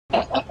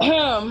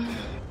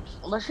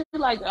But she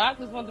like, I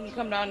just want them to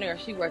come down there.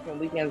 She working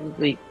weekends this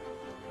week.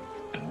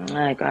 I'm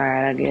like, all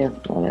right, I guess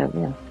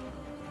whatever.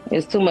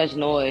 It's too much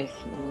noise,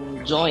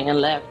 joy and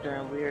laughter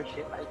and weird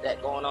shit like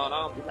that going on.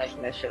 I don't be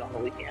liking that shit on the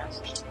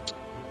weekends.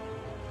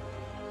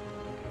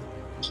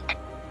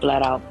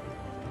 Flat out.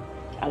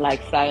 I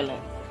like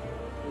silence.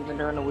 Even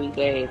during the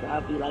weekdays,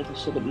 I'll be like, the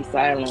shit to be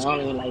silent. I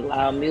don't even like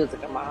loud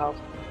music in my house.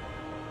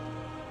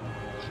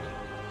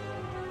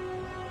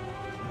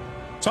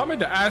 So I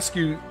meant to ask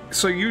you,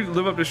 so you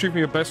live up the street from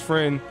your best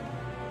friend.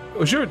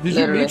 Did you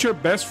Literally. meet your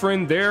best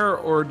friend there,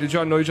 or did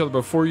y'all know each other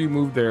before you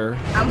moved there?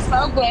 I'm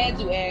so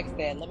glad you asked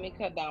that. Let me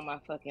cut down my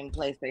fucking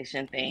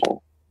PlayStation thing.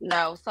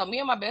 No, so me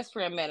and my best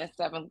friend met in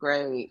 7th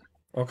grade.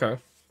 Okay.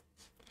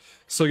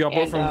 So y'all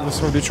both And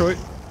from Detroit?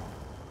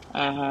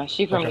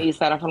 She from Okay. the east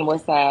side, I'm from the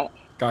west side.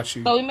 Got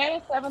you. So we met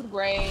in 7th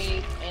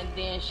grade, and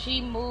then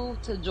she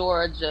moved to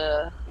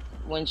Georgia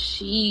when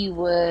she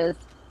was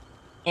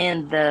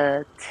in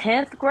the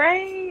 10th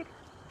grade.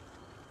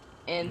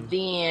 And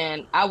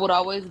then I would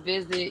always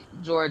visit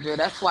Georgia.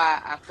 That's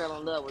why I fell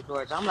in love with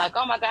Georgia. I'm like,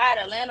 oh my God,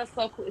 Atlanta's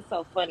so cool. It's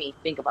so funny.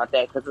 Think about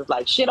that, because it's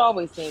like shit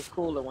always seems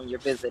cooler when you're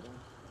visiting.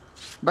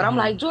 But I'm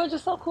like,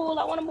 Georgia's so cool.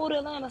 I want to move to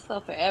Atlanta. So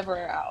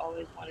forever, I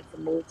always wanted to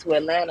move to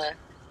Atlanta.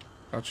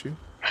 Got you.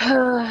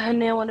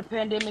 And then when the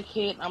pandemic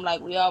hit, I'm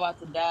like, we all about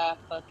to die.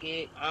 Fuck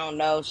it. I don't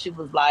know. She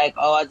was like,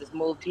 oh, I just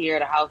moved here.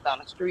 The house down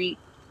the street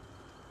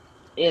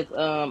is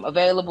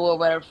available or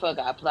whatever. Fuck,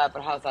 I applied for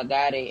the house. I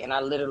got it. And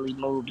I literally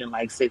moved in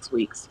like 6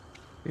 weeks.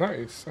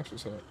 Nice. That's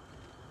what's up.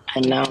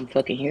 And now I'm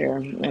fucking here.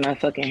 And I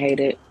fucking hate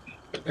it.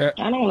 Yeah.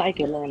 I don't like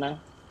Atlanta.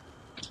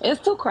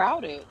 It's too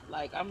crowded.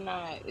 Like, I'm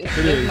not. It's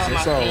not my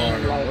It's not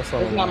thing. Like, it's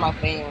not my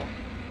thing.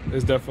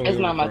 It's definitely.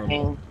 It's not my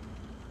thing.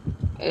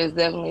 It's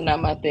definitely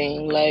not my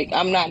thing. Like,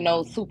 I'm not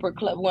no super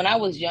club. When I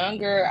was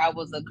younger, I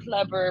was a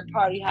clubber,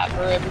 party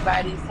hopper.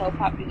 Everybody's so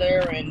popular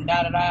and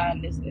da da da.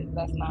 And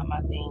that's not my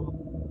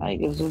thing.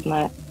 Like, it's just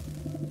not.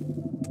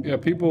 Yeah,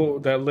 people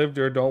that live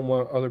there don't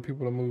want other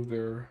people to move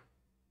there.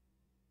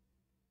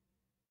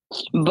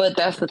 But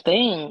that's the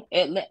thing.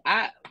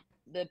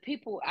 The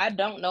people, I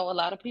don't know a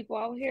lot of people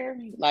out here.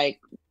 Like,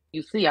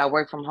 you see, I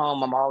work from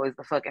home. I'm always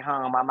the fucking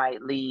home. I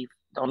might leave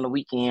on the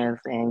weekends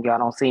and y'all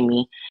don't see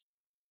me.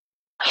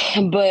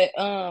 But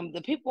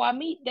the people I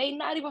meet, they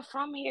not even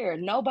from here.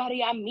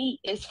 Nobody I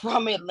meet is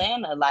from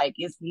Atlanta. Like,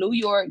 it's New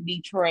York,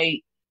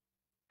 Detroit,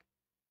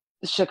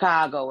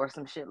 Chicago, or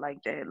some shit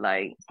like that.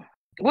 Like,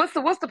 what's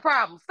the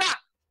problem? Stop.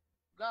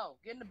 Go.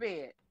 Get in the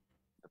bed.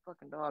 The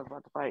fucking dog's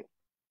about to fight.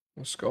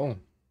 Let's go.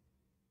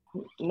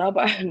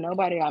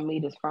 Nobody I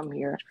meet is from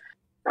here.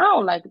 I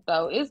don't like it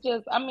though. It's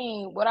just, I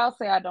mean, what I'll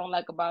say I don't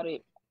like about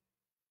it,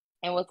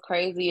 and what's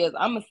crazy is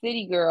I'm a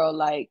city girl,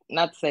 like,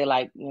 not to say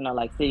like, you know,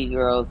 like city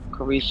girls,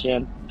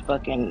 Carisha,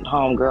 fucking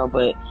homegirl,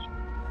 but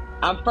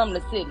I'm from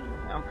the city.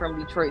 I'm from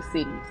Detroit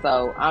City.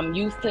 So I'm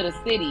used to the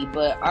city,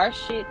 but our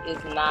shit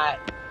is not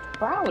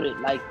crowded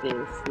like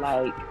this.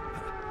 Like,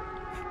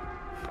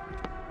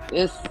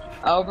 it's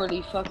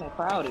overly fucking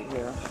crowded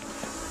here.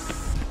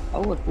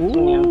 Oh, it's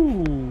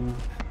Ooh.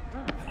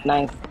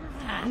 nice.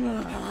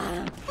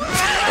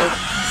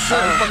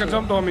 Shit, fucking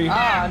jumped on me.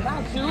 Ah,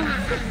 not you.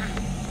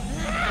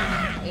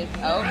 It's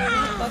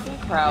overly fucking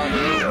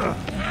crowded.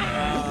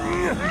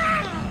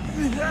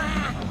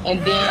 And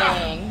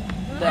then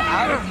the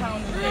out of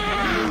towners that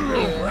come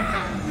here.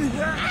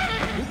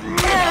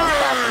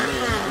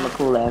 I'm a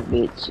cool ass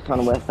bitch from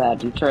the west side of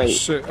Detroit.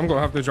 Shit, I'm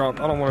gonna have to drop.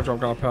 I don't want to drop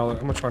down pallet.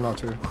 I'm gonna try not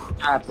to.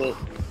 Drop it.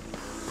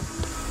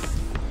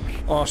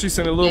 Oh, she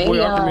sent a little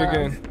boy after me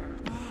again.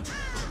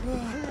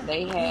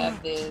 They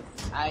have this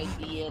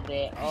idea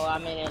that, oh,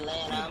 I'm in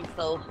Atlanta, I'm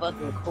so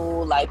fucking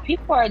cool. Like,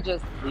 people are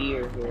just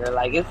weird here.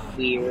 Like, it's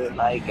weird.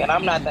 Like, and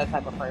I'm not that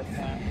type of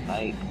person.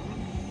 Like,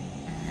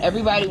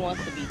 everybody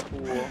wants to be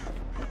cool.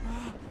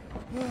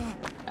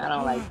 I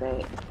don't like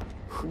that.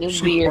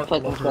 Just be your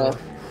fucking stuff.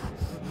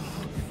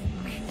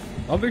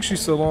 I think she's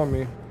still on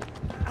me.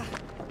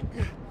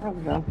 I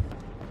don't know.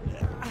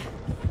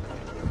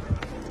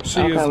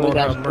 She is, Lord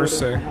have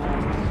mercy. I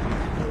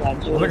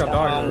think I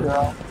died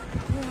here.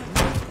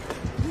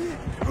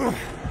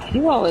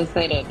 You always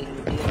say that, do you?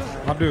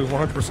 I do,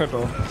 100%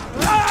 though.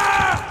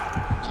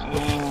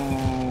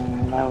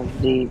 That was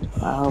deep.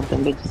 I hope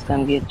them bitches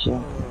come get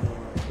you.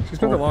 She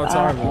spent a lot of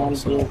time though,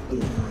 so.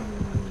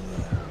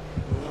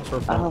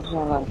 I hope she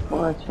got a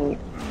portrait.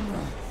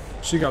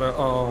 She got a,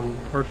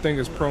 her thing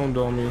is prone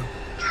on me.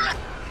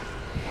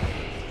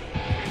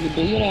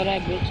 Do you know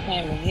that bitch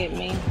came and hit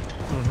me?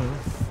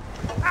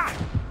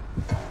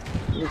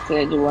 You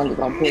said you wasn't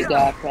gonna pick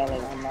God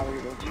pallet. I know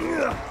that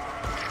you.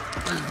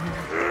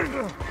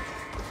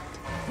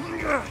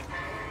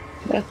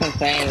 That's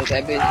insane that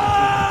that bitch is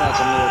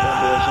touching me with that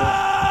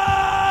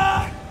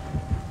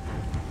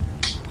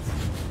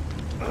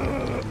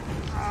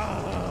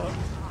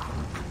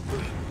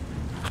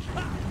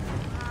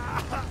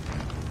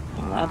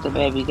bullshit. Not the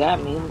baby got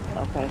me.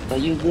 Okay, so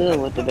you good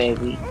with the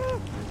baby.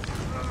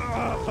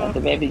 If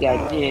the baby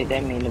got kid,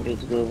 that mean the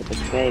bitch good with the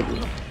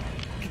baby.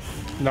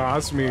 Nah,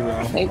 that's me, bro.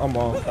 I'm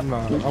off. I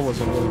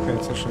wasn't really paying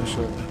attention to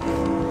shit.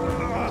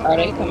 Are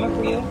they coming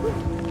for you?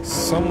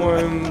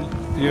 Someone,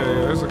 yeah,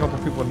 there's a couple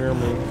people near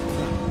me.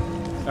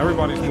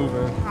 Everybody's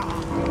moving.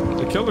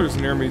 The killer's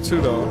near me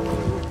too, though.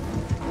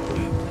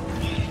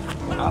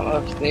 I'm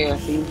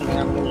upstairs. He's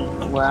near me,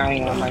 where I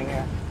am right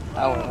here.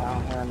 Oh, I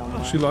don't hear no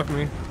more. She left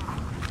me.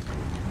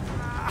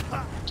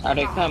 Are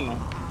they coming?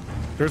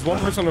 There's one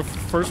person on the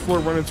first floor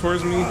running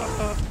towards me,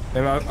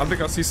 and I think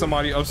I see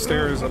somebody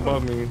upstairs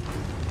above me.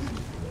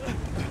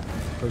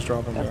 Let's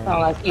drop him down. That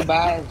sounds like he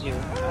buys you.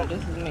 Oh,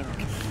 this is me.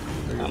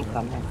 I'm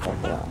coming.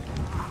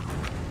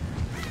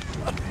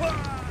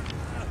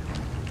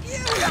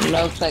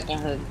 No second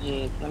hook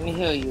jig. Let me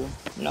heal you.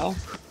 No?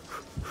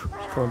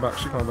 She's coming back.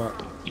 She's coming back.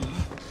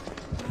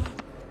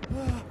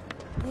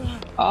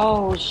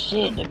 Oh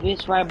shit, the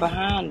bitch right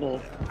behind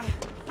us.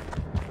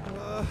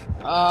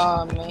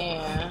 Oh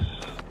man.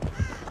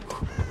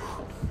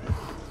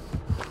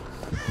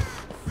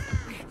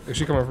 Is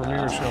she coming from me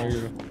or is she on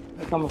you?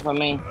 They're coming from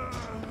me.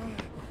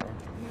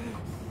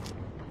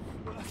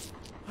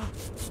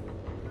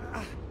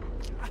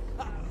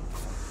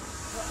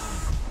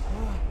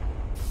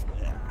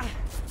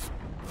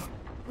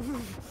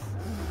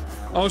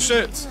 Oh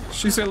shit!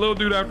 She sent little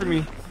dude after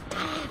me.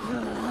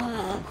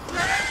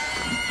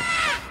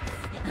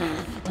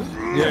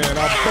 Yeah, and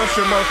I'll bust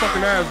your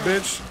motherfucking ass,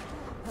 bitch.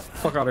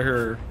 Fuck out of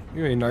here.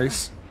 You ain't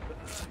nice.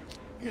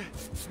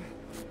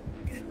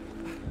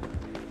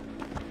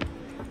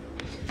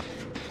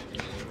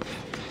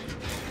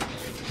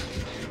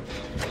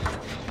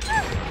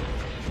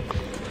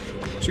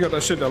 She got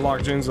that shit that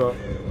locked Jins up.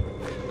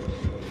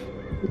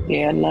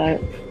 Yeah,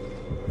 like,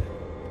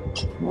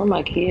 where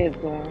my kids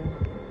going?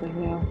 What the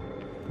hell?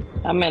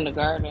 I'm in the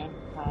garden.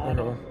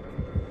 Okay.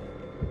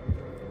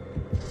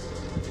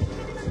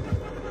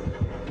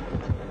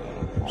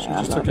 She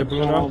just took your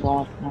balloon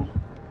out?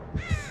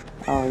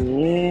 Oh,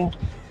 yeah.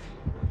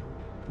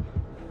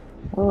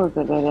 What was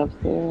it that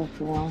upstairs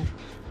one?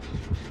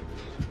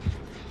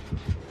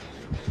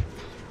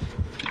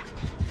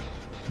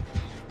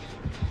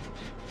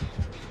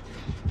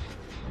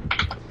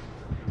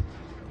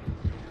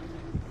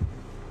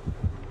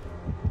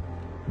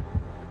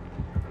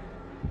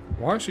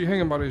 Why is she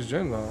hanging by this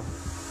gen though?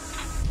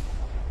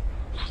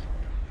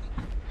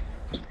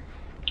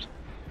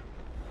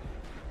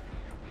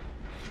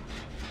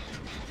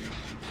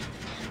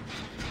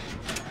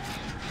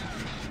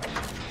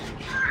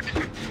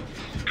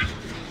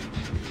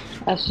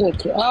 I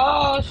should.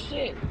 Oh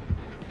shit!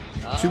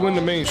 She went in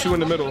the main. She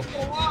went in the middle.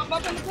 I'm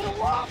up into the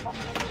wall.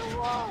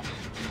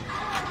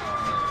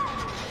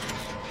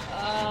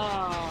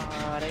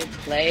 Oh, they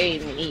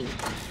played me.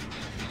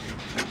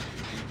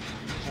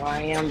 Why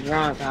I am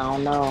drunk? I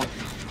don't know.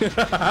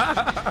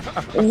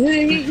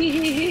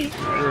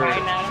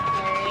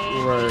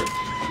 Right.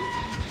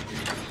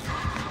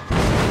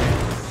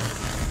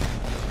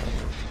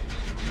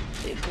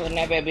 She putting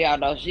that baby out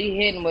though. She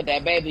hitting with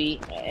that baby,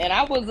 and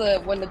I was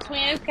when the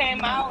twins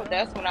came out.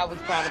 That's when I was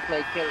trying to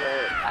play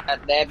killer.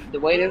 The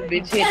way this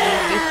bitch hit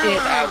this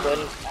shit,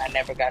 I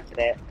never got to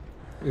that.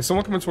 Is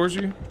someone coming towards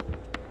you?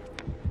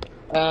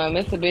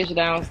 It's the bitch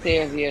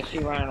downstairs. Yeah, she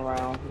running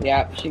around.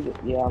 Yeah,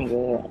 I'm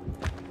good.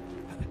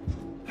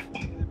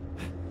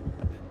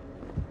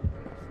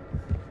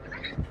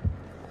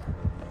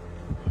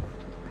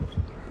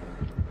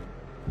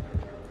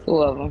 Two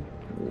of them.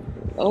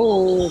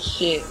 Oh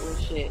shit! Oh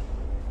shit!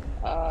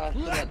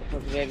 She got to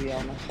put the baby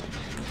on her.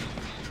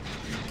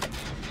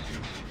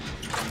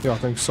 Yeah, I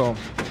think so.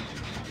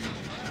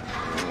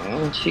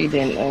 She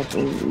didn't.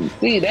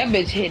 See, that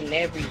bitch hitting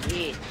every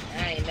hit. I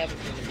ain't never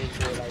seen a bitch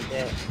do it like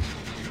that.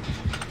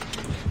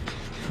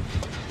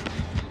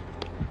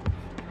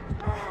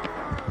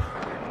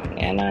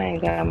 And I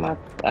ain't got my.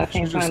 I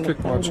can't She just find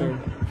kicked my chin.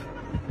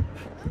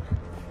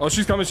 Oh,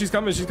 she's coming! She's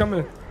coming! She's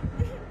coming!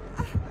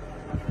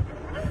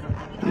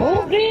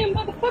 Move in,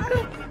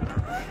 motherfucker!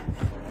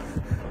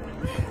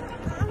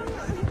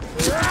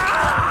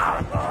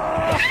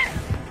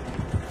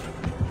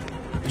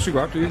 Did she go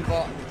after you? I'm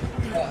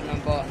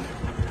bought.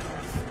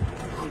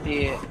 You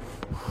did.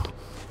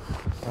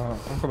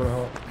 I'm coming to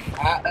help.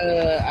 I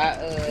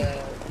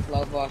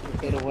slow walked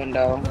through the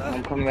window.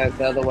 I'm coming back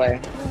the other way.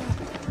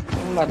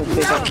 I'm about to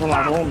pick up from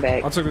my room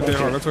back. I took the dead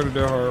hard.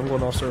 I'm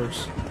going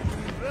downstairs.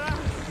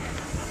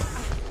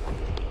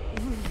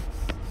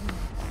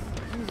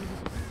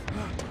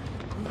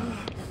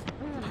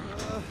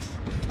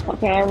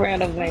 Okay, our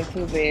randoms ain't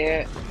too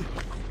bad.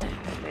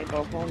 They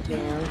both on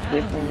jams,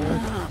 different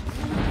ones.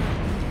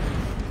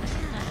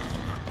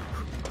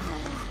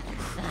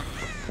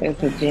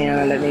 There's a jam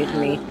underneath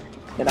me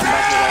that I'm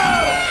about to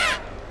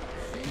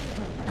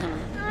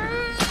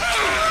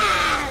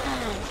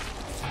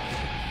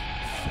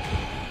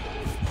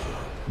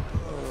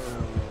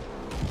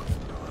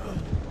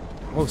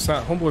go. Oh,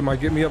 snap. Homeboy might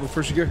get me up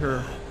before she get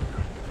here.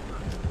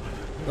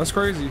 That's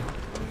crazy.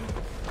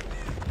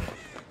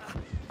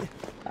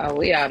 Oh,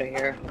 we out of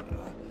here.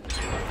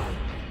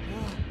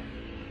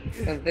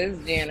 Cause this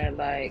Janet,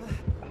 like,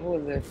 who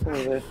is this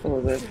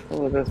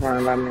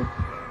running by me?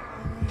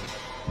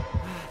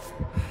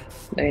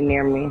 stay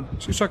near me.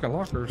 She's checking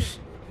lockers.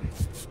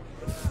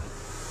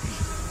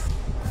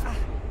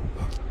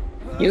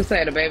 You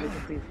say the baby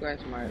can see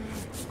scratch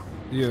marks.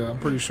 Yeah, I'm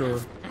pretty sure.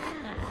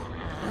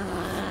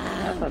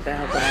 I thought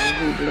that was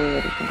on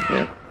blood or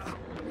something.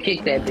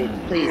 Kick that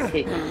bitch, please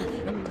kick it.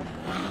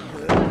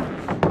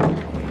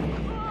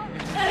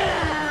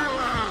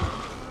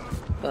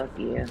 Fuck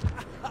yeah.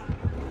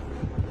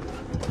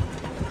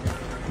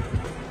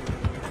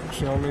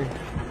 She on me.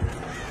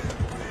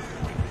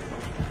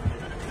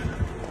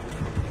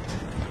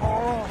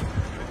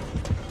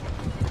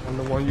 I'm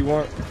the one you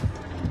want.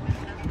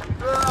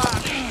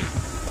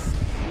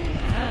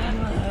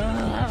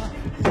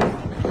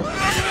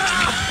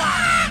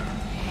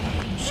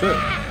 Shit.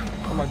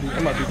 I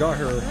might be got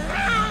here.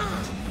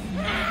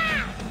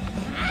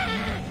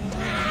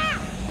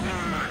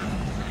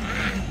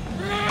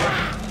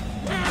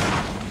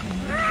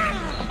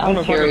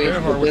 I'm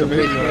curious what with the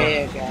this baby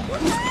red guy.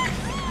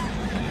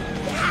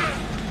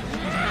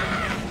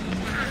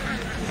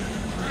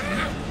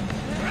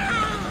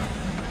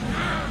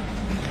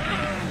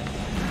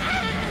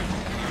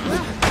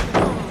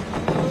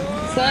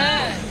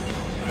 Son!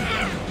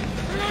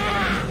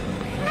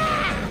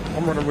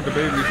 I'm running with the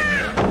baby.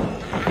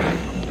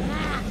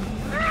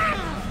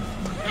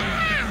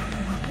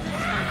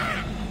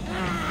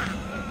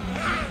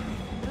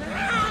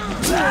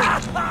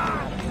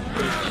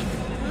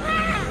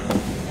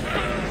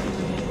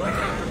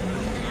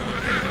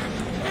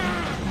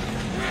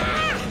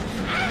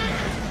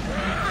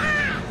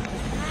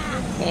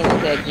 And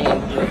with that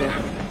James Jordan.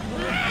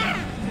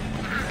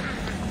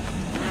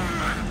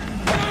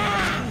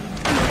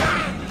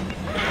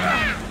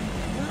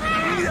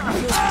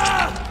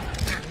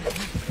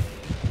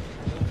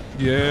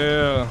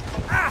 Yeah.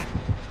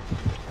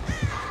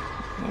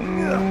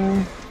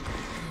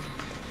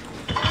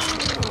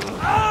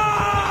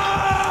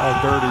 Oh,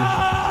 dirty.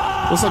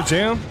 What's up,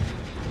 Jam?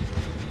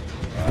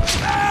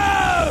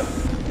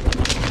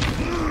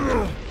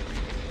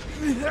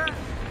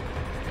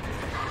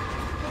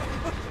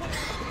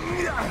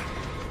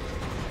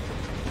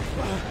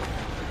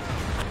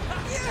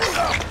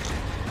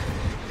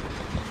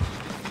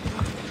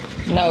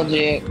 No,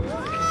 Jig.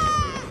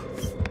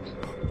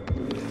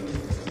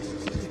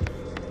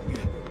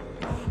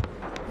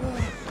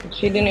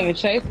 She didn't even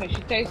chase me.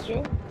 She chased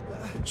you.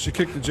 She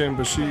kicked the gym,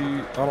 but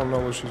I don't know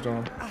what she's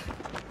doing.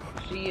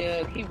 She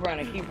keep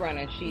running.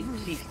 She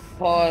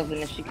paused and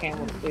then she came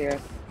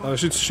upstairs.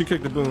 She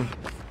kicked the boom.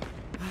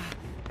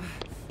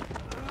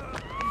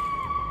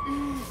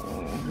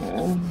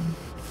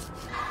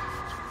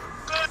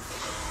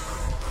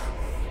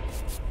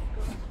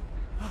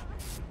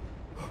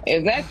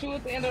 Is that you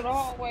at the end of the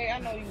hallway? I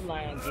know you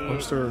lying, Jig.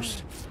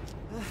 Upstairs.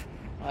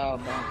 Oh,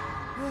 man.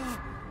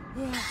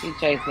 She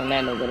chasing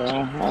that nigga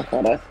though.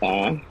 Okay, that's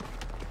fine.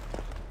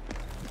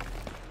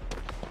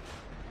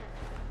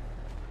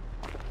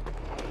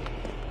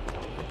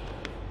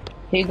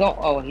 He go.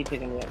 Oh, he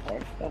picking me up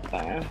first. That's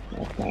fine.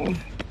 That's fine.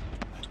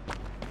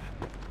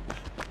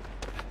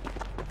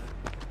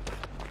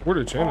 Where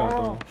did Jen at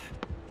though?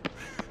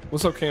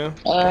 What's up, Cam? In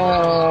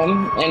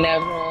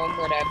that room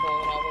where that boy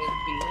would always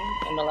be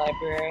in the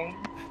library.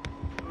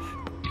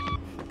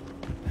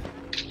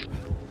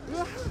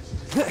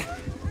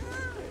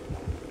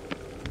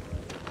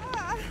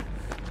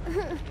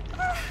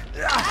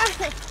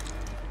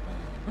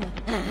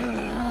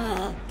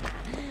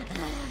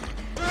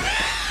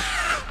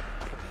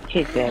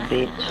 Kick that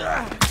bitch.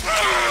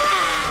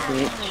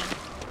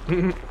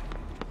 Bitch.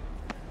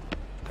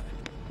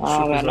 I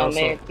don't got no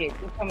med kit.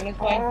 You coming this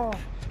way?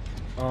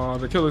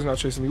 The killer's not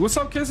chasing me. What's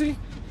up, Kizzy?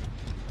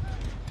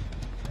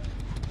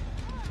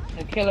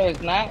 The killer is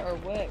not, or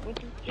what? What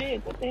the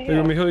shit? What the hell? Hey,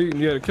 let me heal you.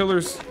 Yeah, the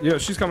killer's. Yeah,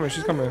 she's coming.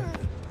 She's coming.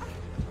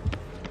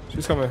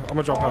 She's coming. I'm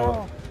gonna drop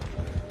out.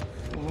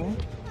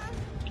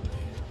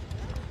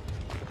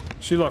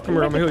 She left. Come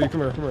here. I'm gonna heal you. Come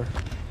here. Come here.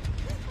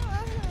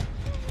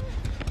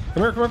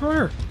 Come here. Come here. Come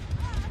here.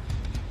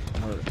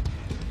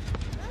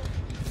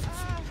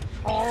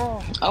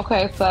 Alright.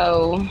 Okay,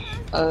 so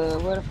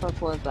where the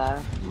fuck was I?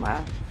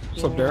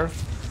 What's up, Darren?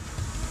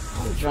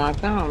 I'm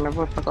drunk. I don't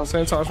remember what the fuck I was.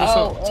 Saying Tosh, what's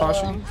up,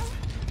 Tashi?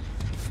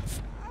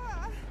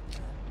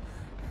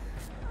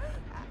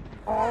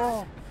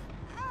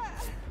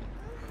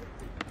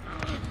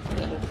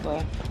 This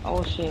way.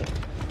 Oh shit.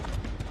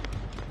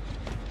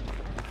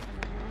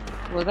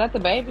 Was that the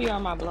baby or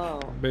my blow?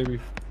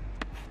 Baby.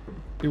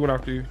 He went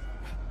after you.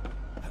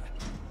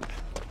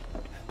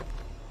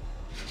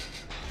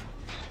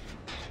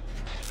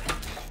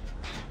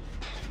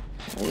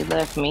 He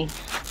left me.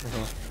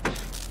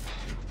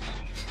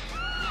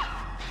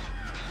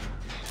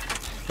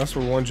 That's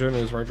where one gen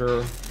is right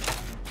there.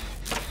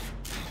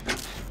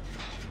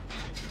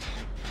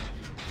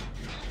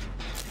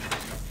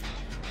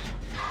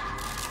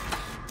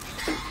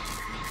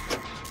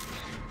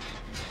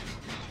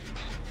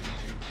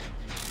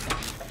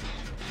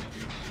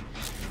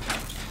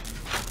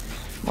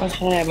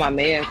 Wish I had my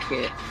med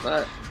kit,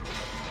 but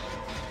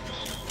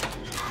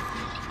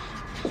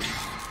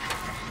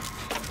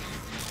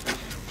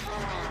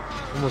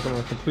I'm working on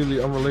a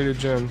completely unrelated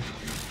gen.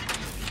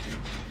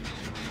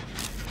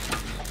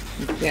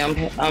 See, I'm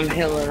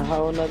healing a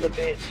whole nother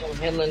bitch. I'm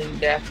healing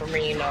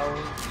Dafarino,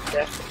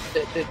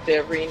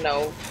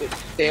 Darino,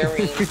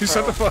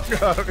 Shut the fuck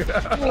up.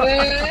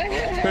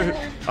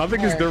 I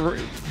think it's the.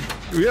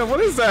 Yeah, what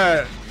is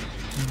that?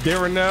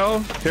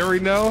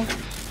 Darinell.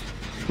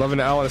 Loving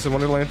the Alice in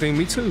Wonderland thing.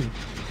 Me too.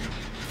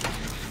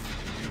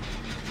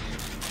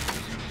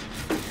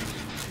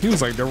 He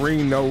was like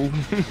Darino.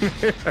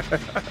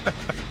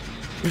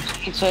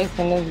 Keep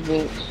chasing this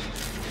bitch.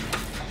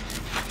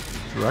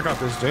 Dude, I got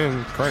this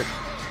gen crank.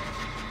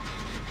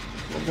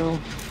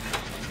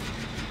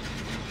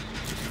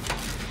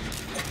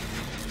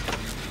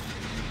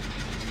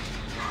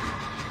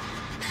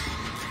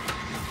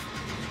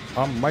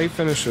 I might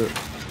finish it.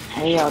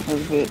 Hey, out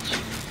this bitch.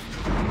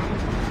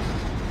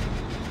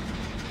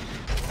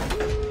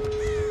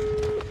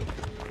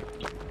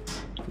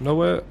 Know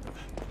what?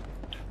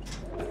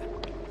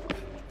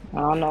 I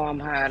don't know. I'm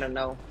high. I don't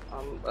know.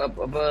 I'm up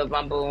above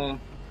my boom.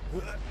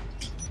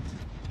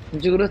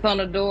 Judith on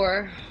the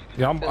door.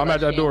 Yeah, I'm at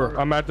that door.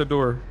 I'm at the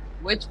door.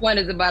 Which one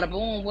is it? By the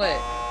boom? What?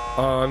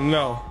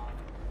 No.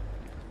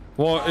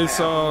 Well, it's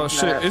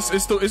shit.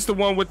 It's the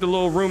one with the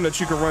little room that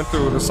you can run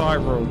through, the side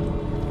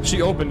room.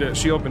 She opened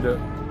it. You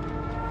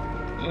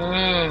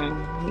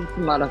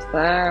come out of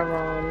side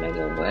room,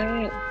 nigga.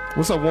 What?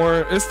 What's up,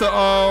 Warren? It's the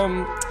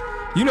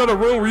you know the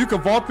room where you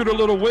can vault through the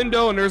little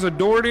window and there's a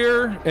door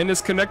there and it's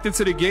connected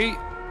to the gate.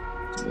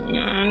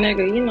 Nah,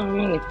 nigga, you know how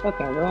many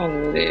fucking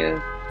rooms it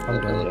is.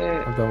 I'm done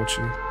with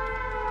you.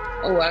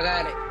 Oh, I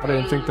got it. I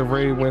didn't think the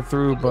raid went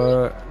through,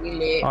 but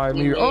I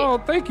mean, oh,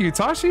 thank you,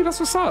 Tashi. That's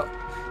what's up.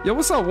 Yo,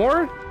 what's up,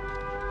 Warren?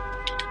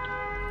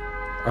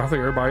 I think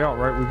everybody out,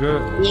 right? We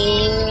good?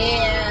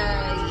 Yeah.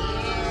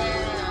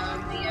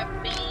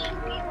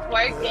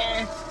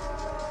 Working.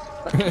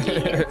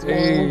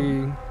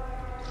 Hey.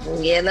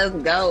 Yeah, let's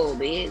go,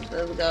 bitch.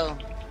 Let's go.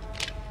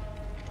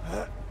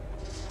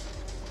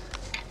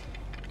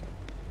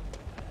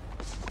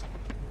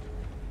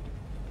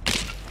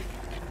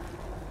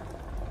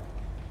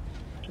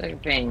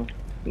 Second thing,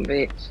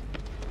 bitch.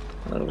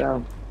 Let's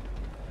go.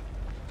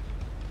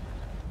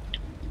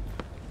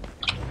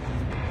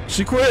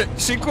 She quit.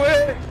 She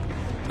quit.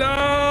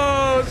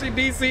 No, she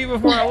DC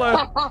before I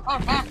left.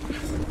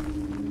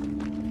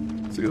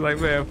 She was like,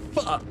 man,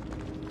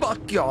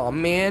 fuck y'all,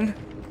 man.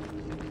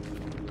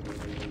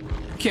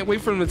 Can't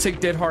wait for them to take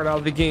Dead Heart out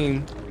of the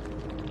game.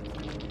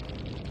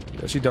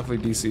 Yeah, she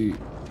definitely DC'd.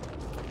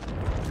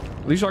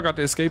 At least y'all got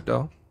to escape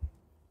though.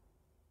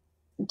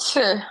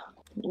 Sure.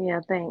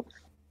 Yeah, thanks.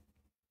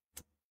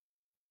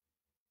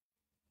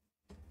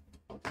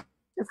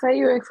 Say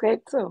you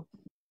escaped too.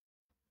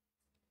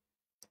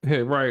 Yeah,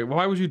 right.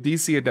 Why would you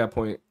DC at that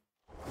point?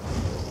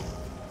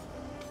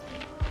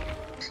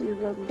 She's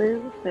a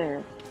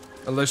loser.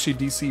 Unless she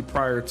DC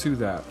prior to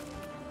that.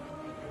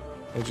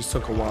 It just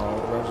took a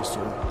while to register.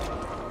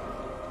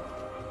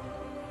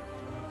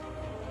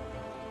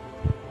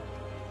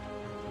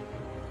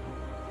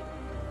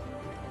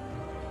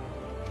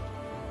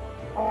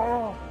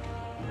 Oh.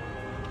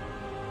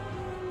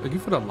 Looking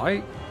for the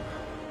light?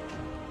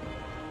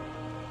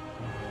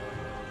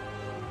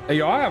 Hey,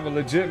 yo, I have a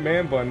legit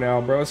man bun now,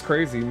 bro. It's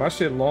crazy. My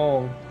shit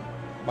long.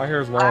 My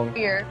hair's long.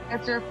 Liar.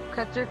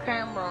 Cut your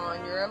camera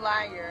on. You're a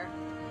liar.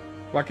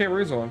 Why can't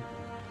Riz on?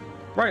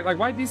 Right, like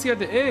why DC at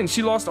the end?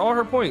 She lost all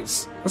her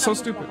points. That's so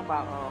stupid.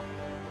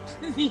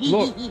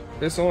 Look,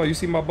 it's on. You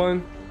see my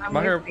bun?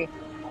 My hair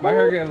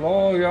getting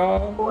long,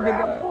 y'all. Oh,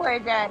 that boy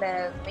got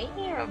a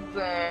man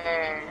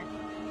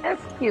bun.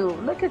 That's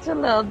cute. Look at your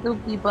little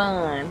dookie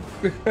bun.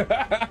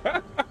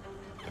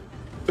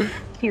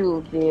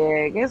 Cute,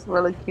 Dig. It's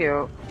really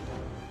cute.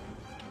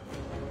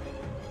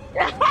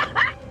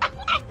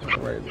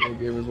 Right, they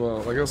gave as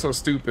well. Like, it's so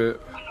stupid.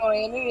 Oh,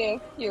 and it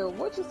is cute.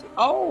 What you?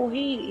 Oh,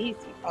 he's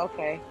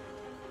okay.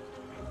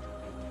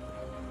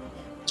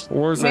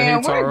 Where's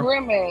man, the where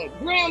Grim at?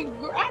 Grim,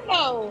 I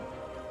know,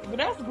 but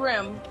that's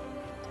Grim.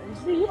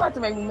 See, you about to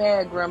make me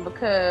mad, Grim,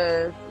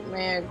 because,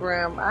 man,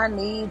 Grim, I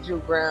need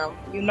you, Grim.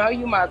 You know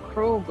you my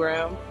crew,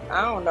 Grim.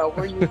 I don't know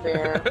where you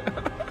been.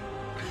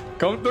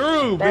 Come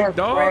through, that's big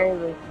dog.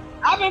 Crazy.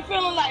 I've been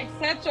feeling like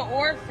such an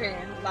orphan,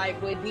 like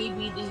with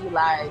DVD.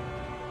 Like,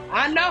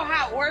 I know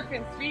how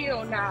orphans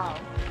feel now.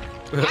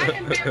 I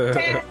done been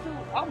tattooed.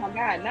 Oh my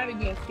God, now they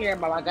being scared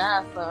by my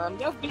godson.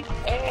 Your big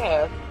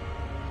ass.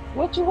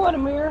 What you want,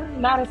 Amir?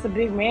 Now that's a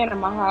big man in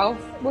my house.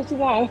 What you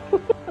want?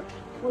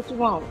 What you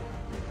want?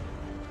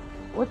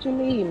 What you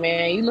need,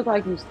 man? You look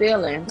like you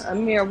stealing.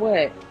 Amir,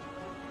 what?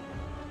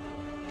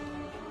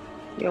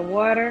 Your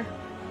water?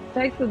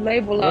 Take the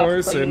label off.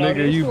 Warren said,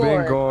 nigga, you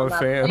been gone,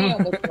 fam.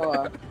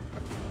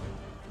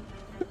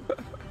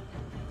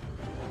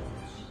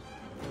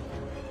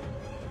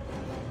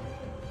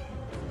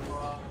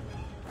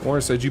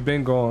 Warren said, you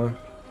been gone.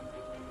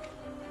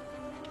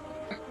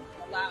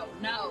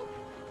 No.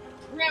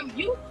 Grim,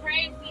 you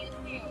crazy as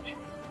hell.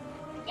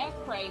 That's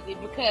crazy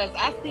because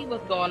I see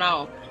what's going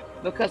on.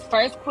 Because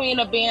first Queen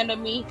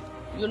abandoned me.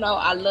 You know,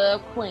 I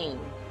love Queen.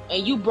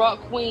 And you brought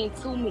Queen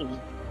to me.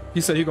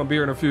 He said he gonna be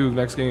here in a few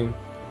next game.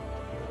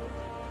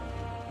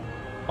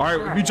 All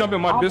right, if you jump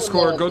in my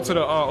Discord, go to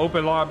the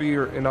open lobby,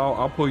 and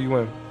I'll pull you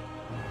in.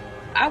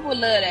 I would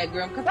love that,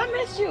 girl, because I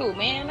miss you,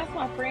 man. That's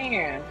my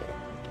friend.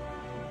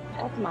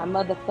 That's my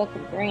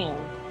motherfucking friend.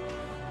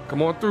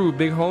 Come on through,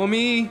 big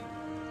homie.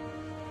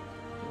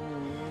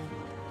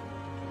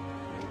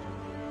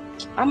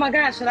 Oh my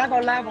God, should I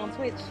go live on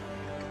Twitch?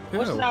 Yeah,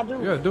 what should I do?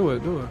 Yeah, do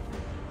it.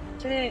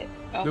 Shit.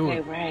 Okay, do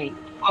it. Right.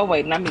 Oh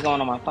wait, let me go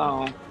on my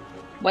phone.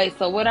 Wait,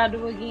 so what I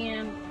do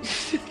again?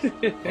 Share.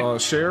 You got a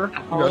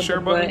share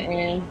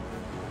button?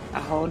 I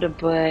hold the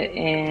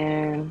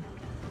button.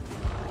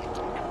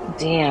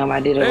 Damn, I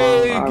did it wrong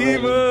already. Hey,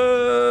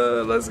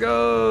 Gima! Let's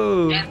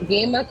go! Is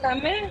Gima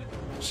coming?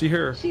 She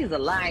here. She's a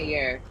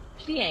liar.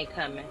 She ain't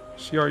coming.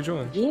 She already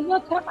joined.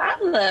 Gima come? I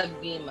love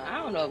Gima. I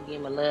don't know if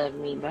Gima loves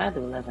me, but I do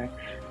love her.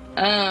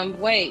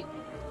 Wait.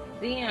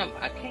 Damn,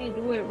 I can't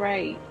do it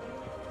right.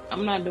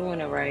 I'm not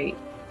doing it right.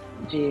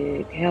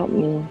 Jig, help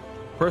me.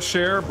 Press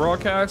share,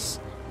 broadcast.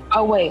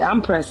 Oh wait,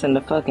 I'm pressing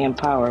the fucking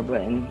power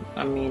button.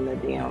 I mean the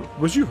damn.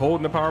 Was you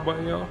holding the power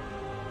button, y'all?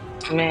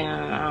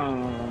 Man, I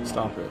don't know.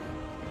 Stop it.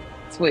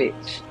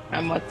 Twitch.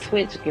 I'm a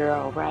Twitch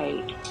girl,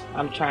 right?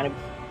 I'm trying to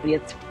be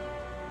a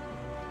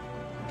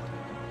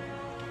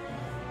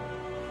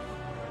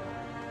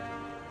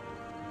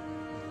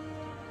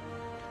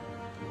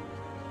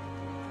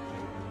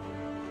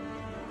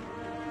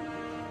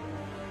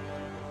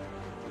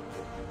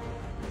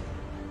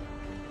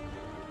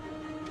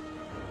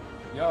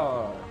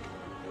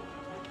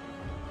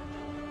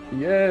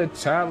Yeah,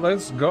 chat,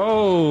 let's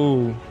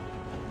go.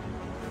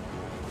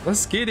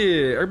 Let's get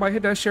it. Everybody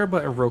hit that share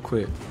button real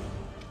quick.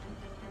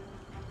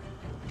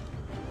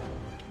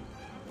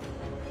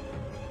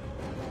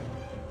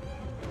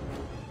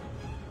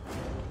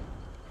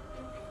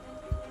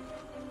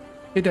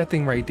 Hit that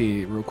thing right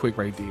there, real quick,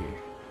 right there.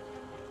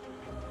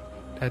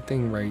 That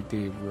thing right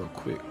there, real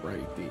quick,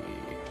 right there.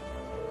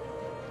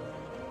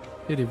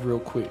 Hit it real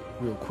quick,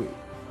 real quick.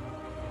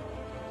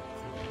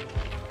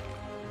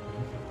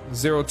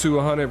 0 to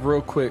 100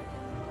 real quick.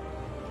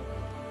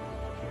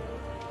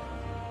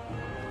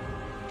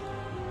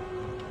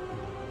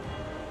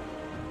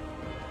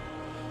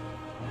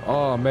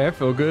 Oh man, it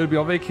feel good to be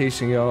on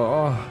vacation, y'all.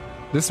 Oh,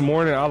 this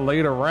morning I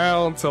laid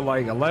around till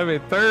like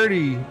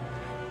 11:30.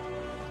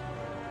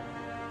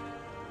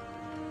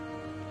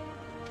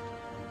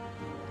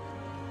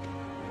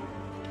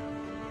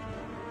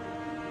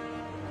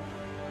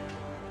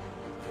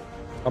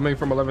 I mean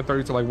from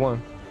 11:30 to like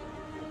 1.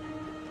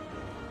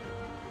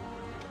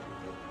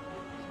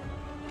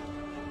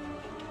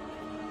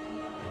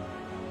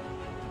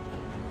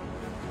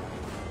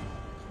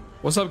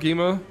 What's up,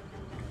 Gima?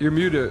 You're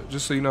muted,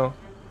 just so you know.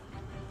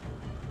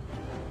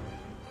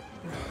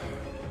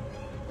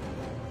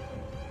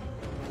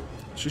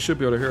 She should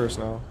be able to hear us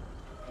now.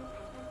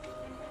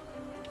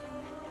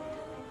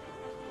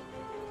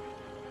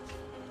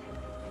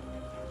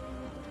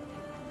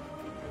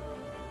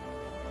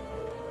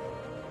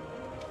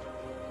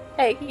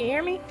 Hey, can you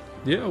hear me?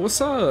 Yeah,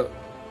 what's up?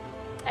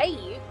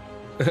 Hey.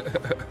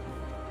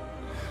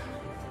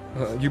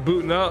 You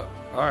booting up?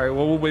 Alright,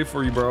 well, we'll wait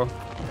for you, bro.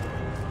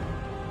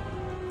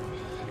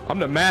 I'm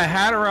the Mad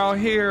Hatter out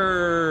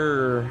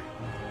here.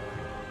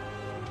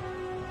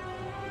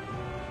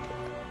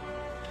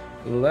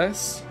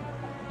 Let's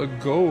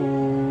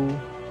go.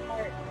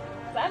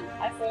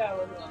 I said I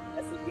was gonna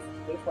mess with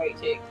this white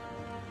chick.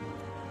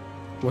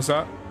 What's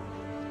that?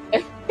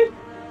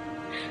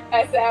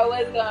 I said I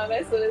wasn't gonna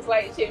mess with this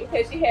white chick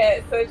because she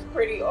had such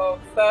pretty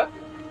old stuff.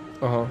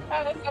 Uh-huh.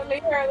 I was gonna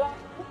make her like,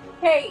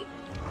 hey.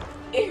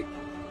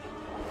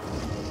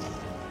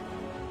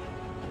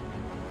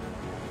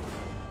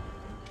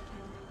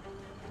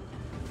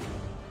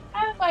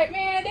 I was like,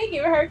 man, they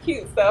giving her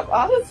cute stuff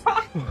all the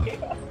time.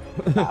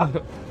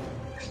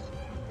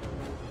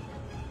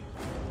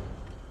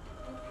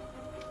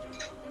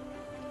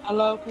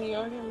 Hello, can you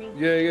all hear me?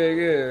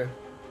 Yeah.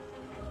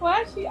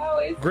 Why is she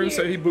always Grim cute?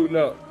 said he booting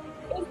up.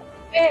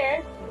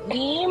 There.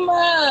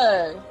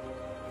 Gima!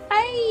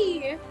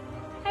 Hey.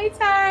 Hey,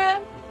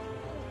 Tara.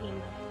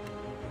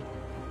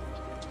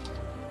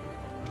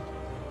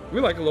 We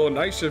like a little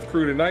night shift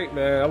crew tonight,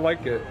 man. I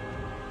like it.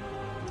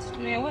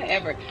 Man,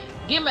 whatever.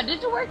 Gima,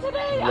 did you work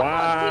today?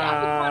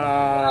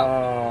 Wow.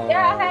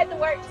 Yeah, I had to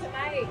work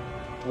tonight.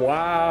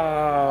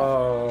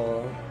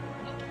 Wow.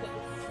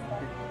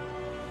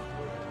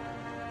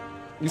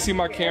 You see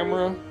my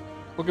camera?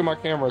 Look at my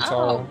camera,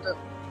 Tara.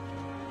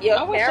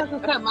 I wish I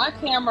could cut my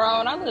camera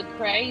on. I look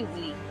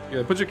crazy.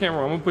 Yeah, put your camera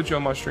on. I'm gonna put you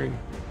on my stream.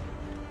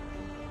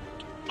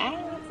 I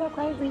don't look so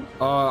crazy.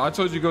 I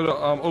told you to go to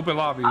open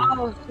lobby.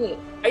 Oh shit.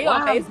 Are you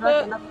on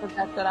Facebook? I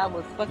forgot that I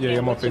was fucking. Yeah,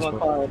 I'm on Facebook.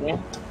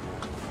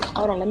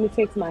 Hold on, let me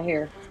fix my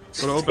hair.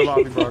 Go to open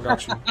lobby, bro. I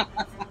got you.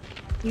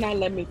 Now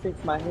let me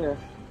fix my hair.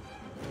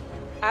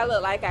 I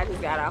look like I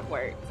just got off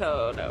work,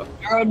 so no.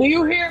 Girl, do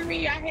you hear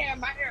me? I had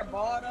my hair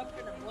balled up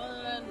in a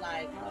bun.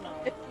 Like, hold on.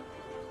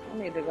 I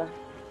need to go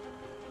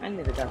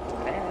to the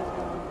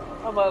bathroom.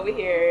 I'm over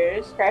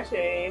here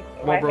scratching.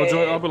 Come on, bro.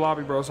 Join open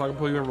lobby, bro, so I can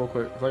pull you in real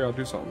quick. Cause I gotta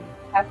do something.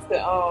 I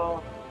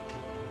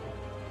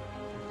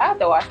have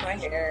to wash my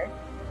hair.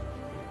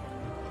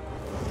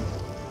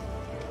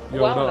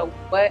 Yo, I don't know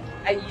what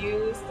I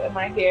used in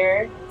my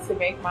hair to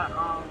make my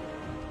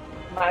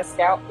my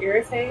scalp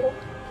irritated.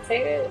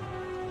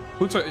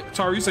 Who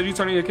Tara, you said you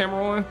turning your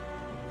camera on?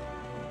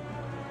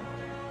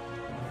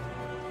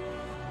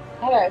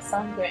 I got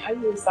something. I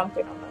used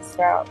something on my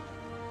scalp.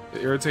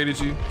 It irritated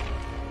you?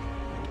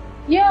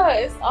 Yeah,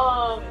 it's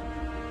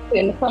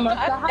in the summer.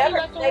 I've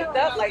never flaked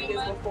up like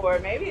this before.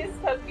 Maybe it's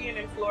because being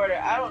in Florida.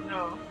 I don't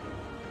know.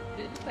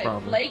 Did you say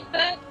flaked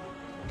up?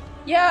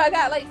 Yeah, I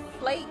got like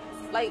flakes,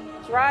 like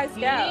dry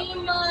scalp.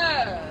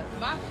 Gima,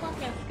 my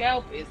fucking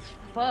scalp is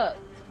fucked.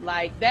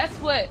 Like that's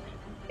what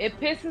it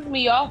pisses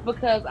me off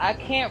because I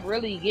can't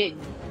really get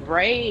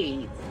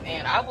braids,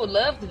 and I would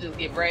love to just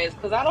get braids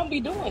because I don't be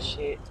doing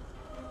shit.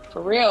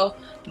 For real.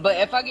 But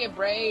if I get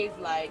braids,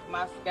 like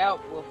my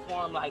scalp will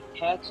form like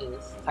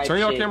patches. Turn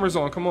your cameras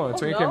on. Come on,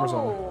 turn your cameras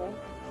on.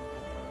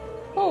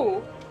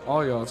 Who?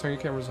 All y'all, turn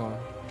your cameras on.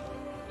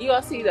 You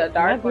gonna see the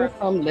dark one?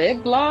 Some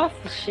lip gloss?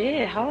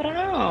 Shit, hold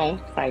on.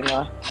 Like,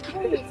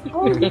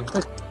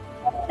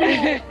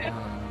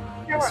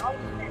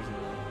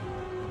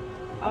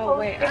 oh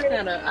wait, I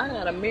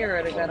got a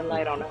mirror that got a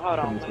light on it. Hold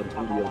on.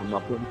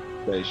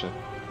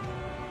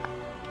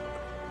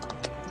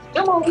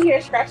 I'm over here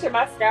scratching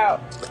my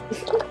scalp.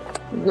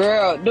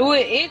 Girl, do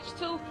it itch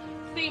too?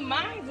 See,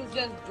 mine is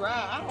just dry.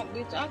 I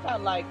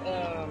got like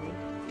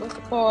what's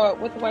it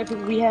called? What the white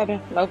people be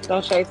having? No,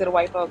 don't shade to the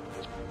white folks.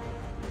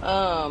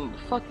 Dandruff.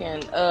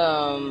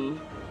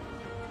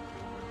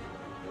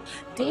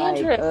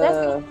 Like,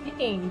 that's the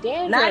thing.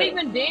 Dandruff. Not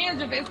even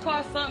dandruff. It's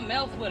called something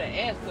else with an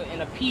S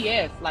and a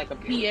PS, like a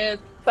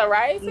PS.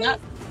 Psoriasis.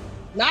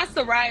 Not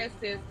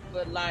psoriasis,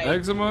 but like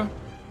eczema.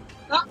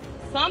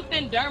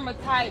 Something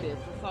dermatitis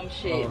or some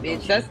shit.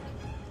 Bitch,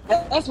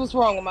 that's what's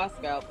wrong with my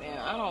scalp, and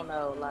I don't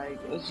know. Like,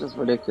 it's just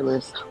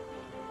ridiculous.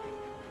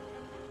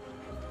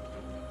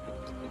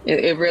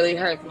 It really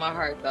hurts my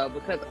heart though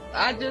because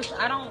I don't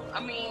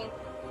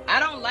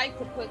like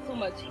to put too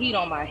much heat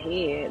on my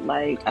head.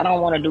 Like, I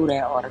don't want to do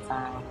that all the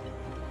time.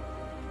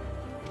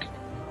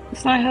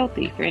 It's not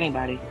healthy for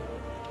anybody.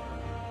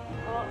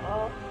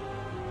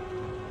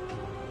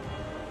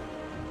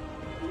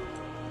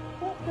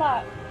 What's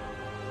that?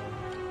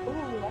 Ooh,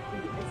 I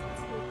can do this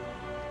too.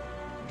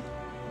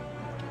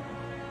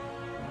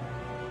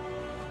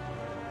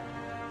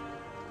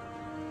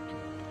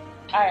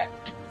 Alright.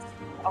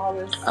 All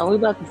this. Are we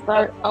about to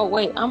start? Oh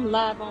wait, I'm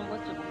live on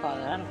what you call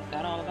it. I done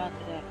forgot all about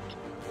that.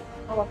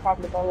 I'm gonna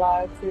probably go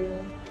live too.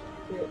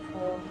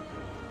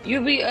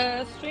 You be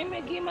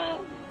streaming, Gima?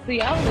 See,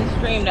 I only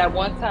streamed that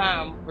one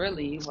time,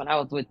 really, when I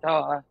was with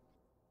y'all.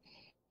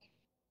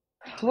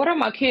 What are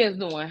my kids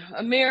doing?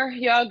 Amir,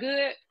 y'all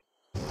good?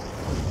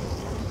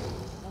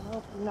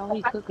 No,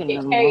 he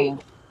cooking them.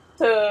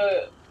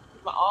 To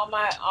all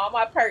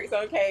my perks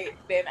on Kate,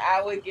 then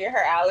I would get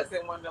her Alice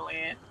in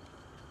Wonderland.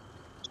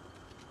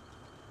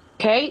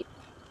 Kate?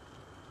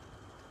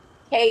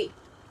 Kate.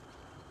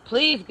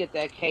 Please get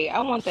that Kate.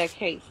 I want that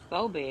Kate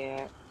so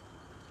bad.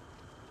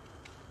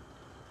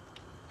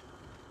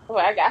 Oh,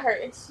 I got her.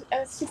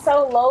 She's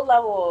so low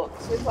level.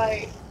 She's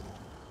like,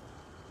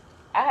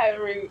 I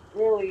haven't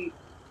really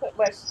put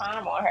much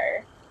time on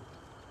her.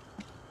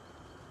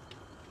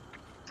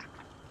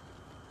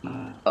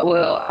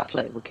 Well, I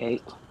played with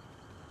Kate.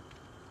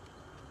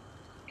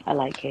 I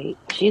like Kate.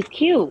 She's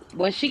cute.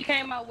 When she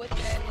came out with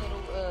that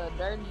little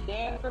dirty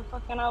dancer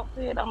fucking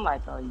outfit, I'm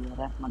like, oh yeah,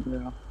 that's my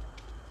girl.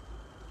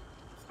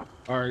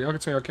 Alright, y'all can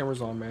turn your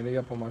cameras on, man. They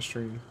up on my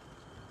stream.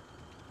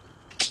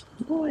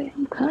 Boy,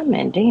 I'm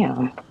coming.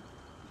 Damn.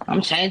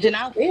 I'm changing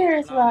out.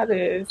 Serious about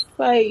this.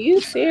 Like, you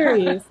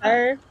serious,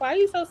 sir? Why are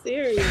you so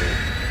serious?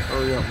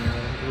 Hurry up,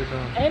 man. We're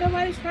done. Ain't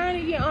nobody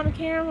trying to get on the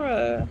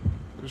camera.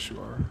 Yes,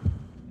 you are.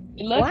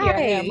 Lucky I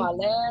had my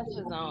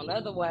lashes on.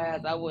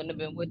 Otherwise, I wouldn't have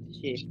been with the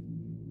shit.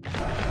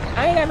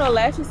 I ain't got no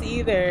lashes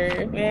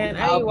either, man.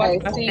 I ain't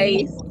washed my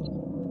face.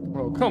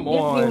 Bro, come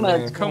on,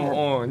 man. Come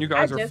on. You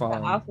guys are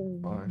fine. Got off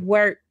of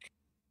work.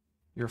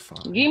 You're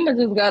fine. Gima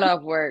just got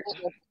off work.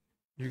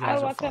 You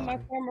guys are fine. My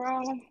camera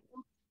on.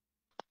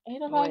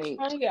 Ain't nobody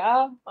trying to get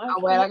off.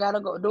 Wait, I gotta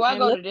go. Do I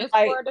go to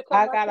Discord to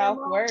I got off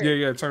work.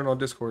 Yeah, turn on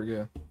Discord,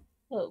 yeah.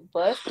 Look,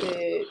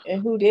 busted.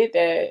 And who did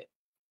that?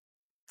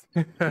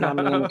 I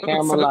mean,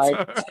 camera light.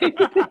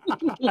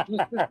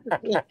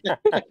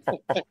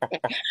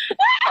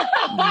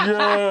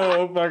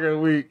 Yo,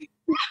 fucking weak.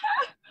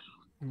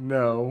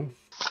 No.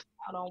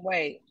 Hold on,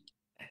 wait.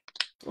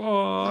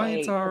 Oh,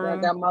 hey, Tara. I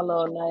got my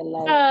little night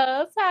light.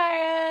 Oh,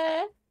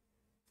 Tara.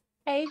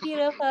 Hey,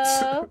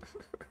 beautiful.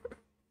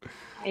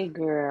 Hey,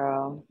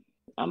 girl.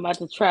 I'm about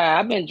to try.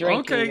 I've been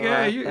drinking.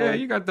 Okay,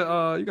 you got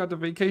the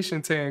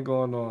vacation tan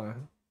going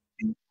on.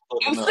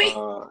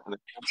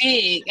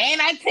 Ain't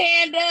I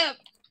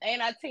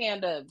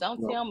tanned up?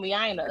 Don't tell me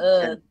I ain't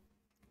a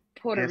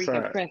Puerto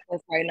Rican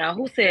princess right now.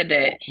 Who said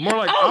that? More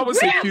like I would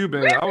say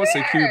Cuban. I would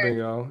say Cuban,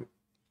 yo.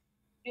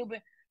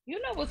 Cuban.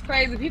 You know what's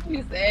crazy? People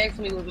used to ask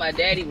me was my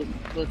daddy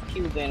was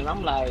Cuban, and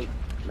I'm like,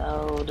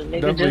 no, the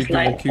nigga definitely just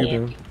like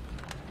Cuban.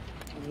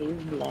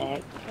 He's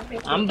black.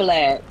 I'm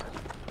black.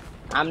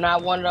 I'm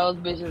not one of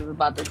those bitches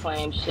about the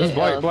same shit. It's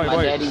bright,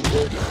 My daddy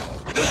just.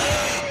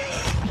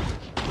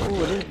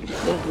 Ooh,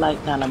 this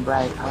light kind of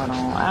bright. Hold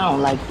on, I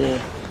don't like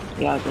this.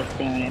 Y'all just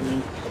staring at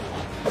me.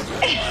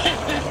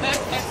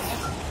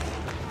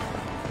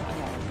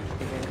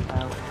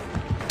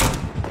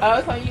 Oh,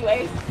 it's on you,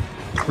 Ace.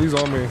 He's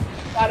on me.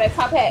 Oh, that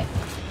top hat.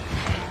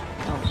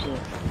 Oh shit!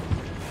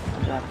 I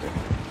dropped it.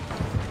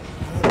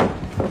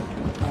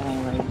 That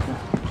ain't right.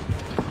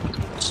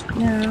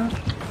 No.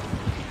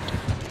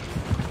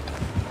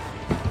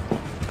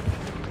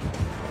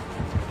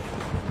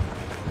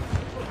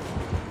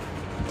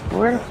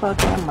 Where the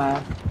fuck am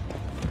I?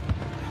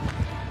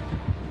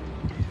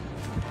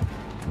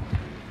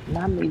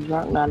 Not me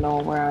drunk, not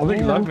knowing where I am. I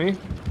think he left me.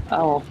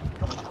 Oh.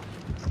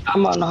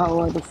 I'm on the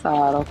whole other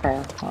side.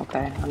 Okay.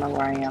 Okay. I know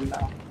where I am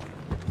now.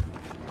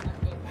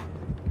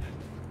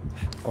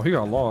 Oh, he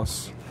got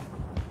lost.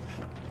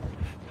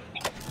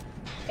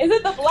 Is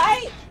it the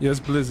blight? Yes,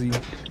 Blizzy.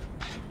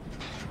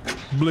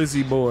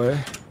 Blizzy boy.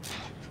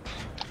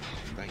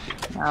 Thank you.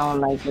 I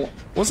don't like it.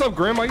 What's up,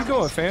 Grim? How you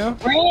doing, fam?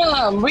 Grim,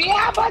 I'm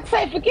about to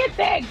say, forget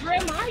that.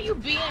 Grim, how you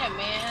been,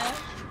 man?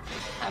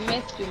 I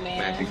missed you,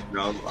 man.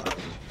 No,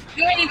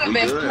 You ain't even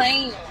been good.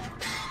 playing.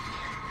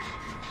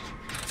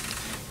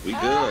 We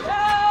good.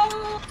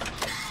 No.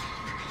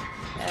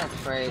 That's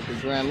crazy,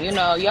 Grim. You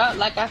know, y'all,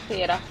 like I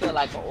said, I feel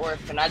like an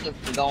orphan. I just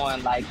be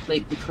going like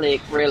click to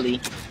click, really,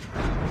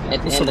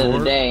 at the end of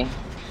the day.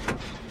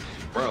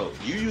 Bro,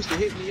 you used to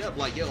hit me up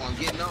like, yo, I'm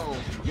getting on.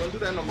 You don't do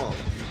that no more.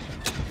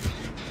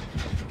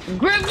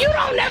 Grim, you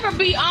don't never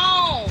be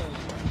on.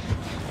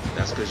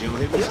 That's because you don't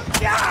hit me up.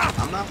 Yeah.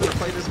 I'm not gonna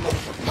play this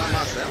motherfucker by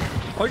myself.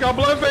 Oh, he got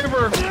blood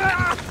fever.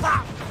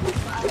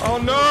 Oh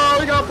no,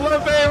 he got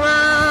blood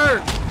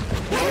fever.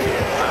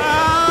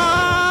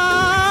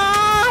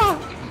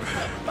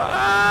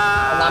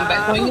 Well, I'm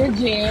back on your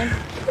gym.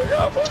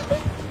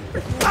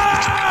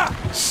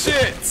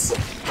 Shit.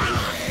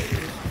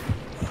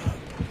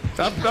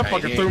 That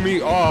fucking threw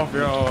me off,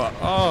 yo.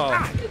 Oh.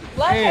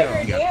 Blood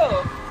Damn. fever, you.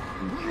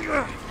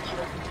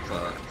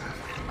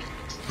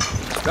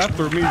 That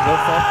threw me the fuck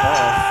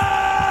off.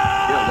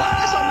 Yeah, why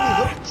so many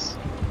hooks?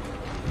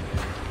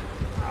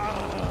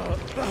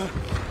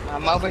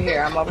 I'm over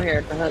here. I'm over here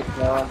at the hook,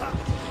 bro.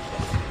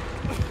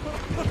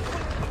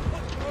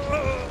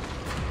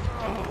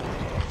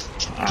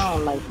 I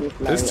don't like this.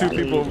 There's two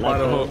people by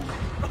the hook.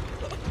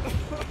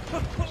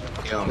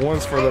 Yeah.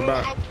 One's further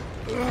back.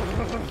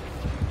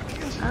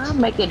 I'll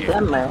make it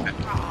dimmer.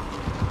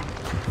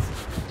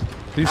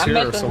 He's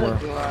here somewhere.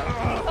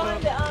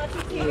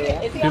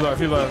 Yeah.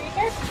 He left.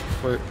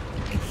 Wait.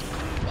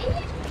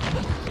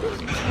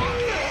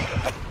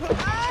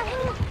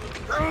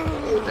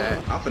 That,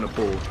 I'm finna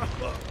pull.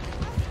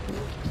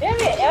 Damn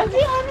it, LG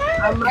on her?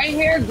 I'm right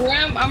here,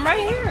 Grim. I'm right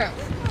here.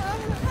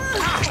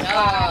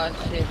 Oh,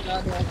 shit.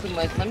 Y'all doing too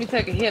much. Let me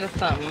take a hit or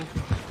something.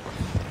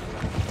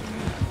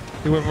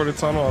 He went for the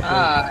tunnel, I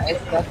think.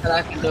 That's what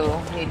I can do.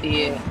 He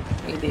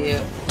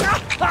did.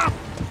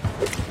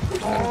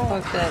 Where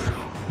the fuck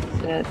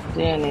that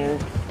den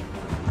is?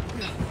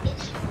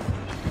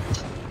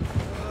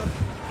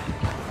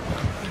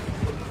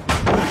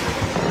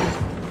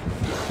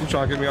 You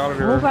trying to get me out of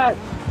Who there? got?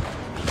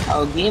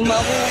 Oh, game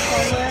over here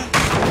somewhere?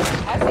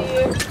 I see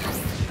you.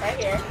 Right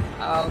here.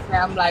 Oh, okay.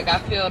 I'm like, I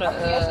feel the,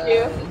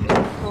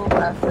 pull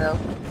myself.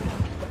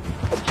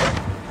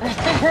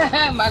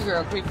 My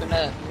girl creeping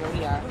up. Here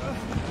we are.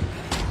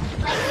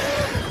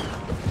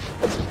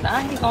 Now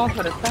he going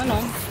for the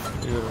tunnel.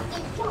 Yeah.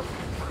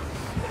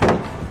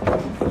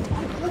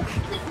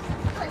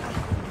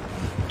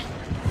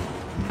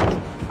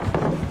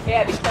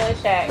 Yeah, be killing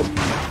Shaq.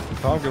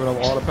 I'm giving up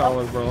all the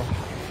powers, bro.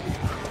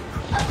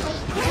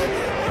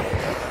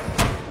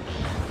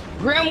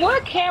 Grim,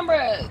 what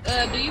camera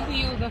do you be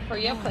using for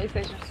your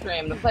PlayStation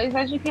stream? The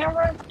PlayStation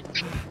camera?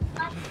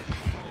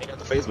 I got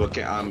the Facebook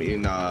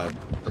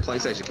the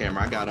PlayStation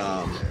camera. I got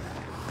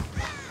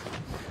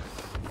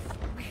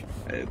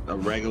a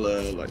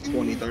regular like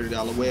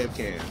 $20-$30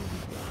 webcam.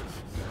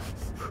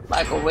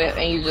 Like a web,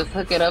 and you just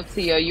hook it up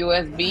to your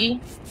USB?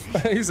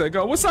 He said,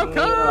 "Go, what's up,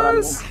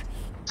 cuz?"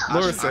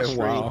 Laura said,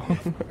 "Wow."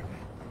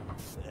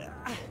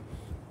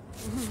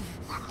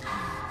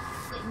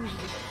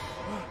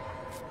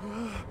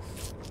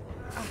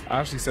 I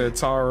actually said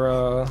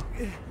Tara.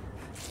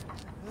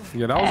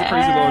 Yeah, that was a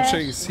crazy little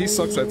chase. He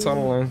sucks at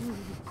tunneling.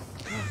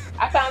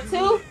 I found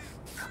two.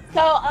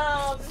 So,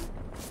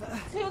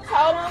 two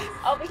totems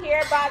over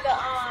here by the,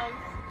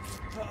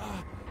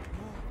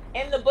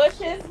 in the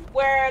bushes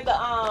where the,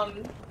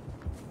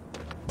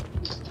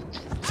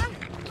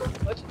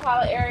 what you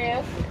call it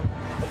area?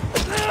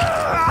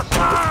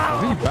 Oh,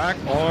 he back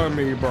on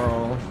me,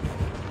 bro.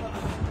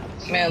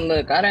 Man,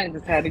 look, I didn't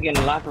just had to get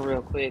in the locker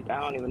real quick. I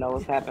don't even know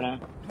what's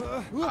happening.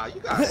 Wow,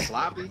 you got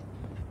sloppy.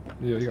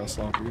 Yeah, he got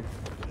sloppy.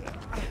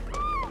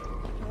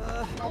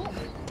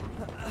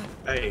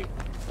 Hey,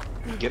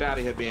 get out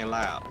of here being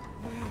loud.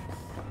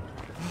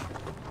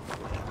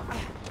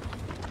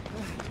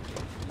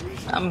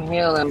 I'm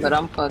healing, but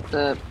I'm fucked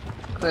up,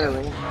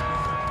 clearly.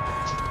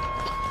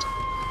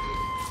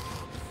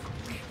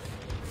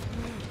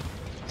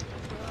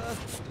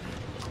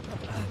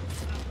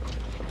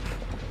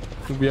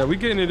 Yeah, we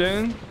getting it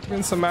in.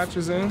 Getting some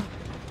matches in.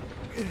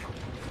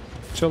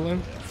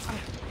 Chilling.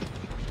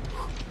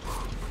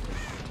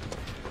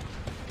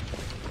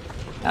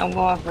 I'm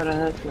going for the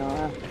hook,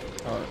 y'all.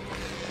 Alright.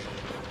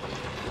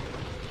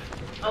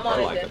 I'm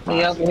on it.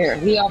 He over here.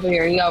 He over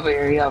here. He over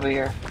here. He over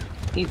here.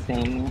 He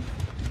seen me.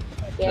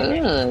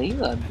 Ugh,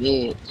 you a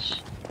bitch.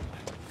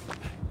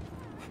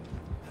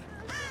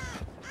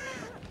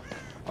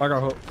 I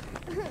got hook.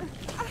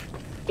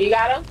 You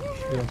got him?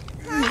 Yeah.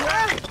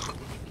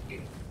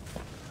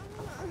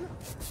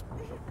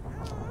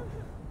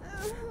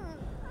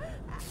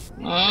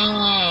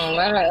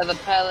 Where the other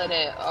pallet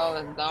at? Oh,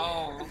 it's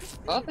gone.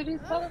 Both of these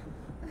pallets?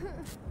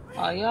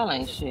 Oh, y'all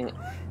ain't shit.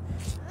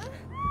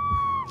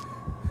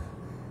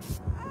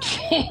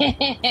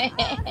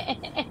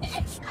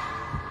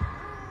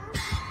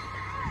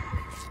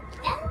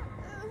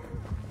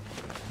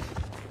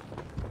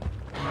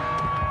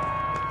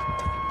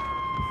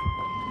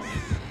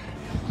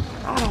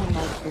 I don't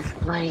like this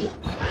plate.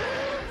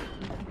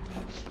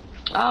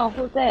 Oh,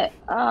 who's that?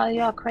 Oh,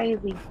 y'all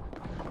crazy.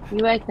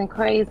 You acting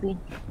crazy.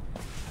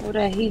 Who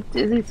that?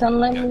 Is he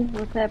tunneling me?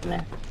 What's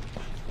happening?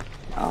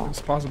 Oh. It's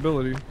a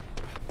possibility.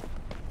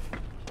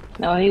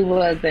 No, he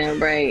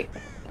wasn't, right.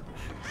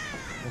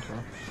 Okay.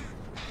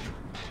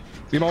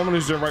 The moment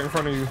is just right in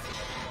front of you.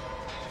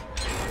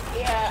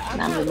 Yeah,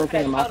 I'm just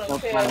looking at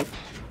myself like.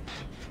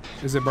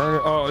 Is it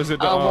burning? Oh, is it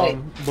the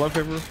blood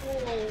fever?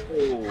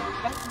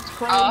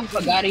 Oh, I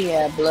forgot he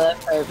had blood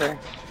fever.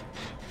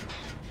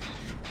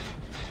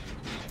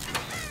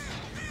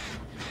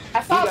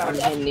 I saw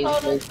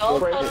those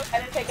photos. I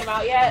didn't take him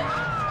out yet.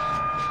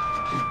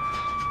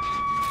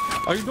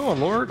 How you doing,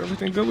 Lord?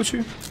 Everything good with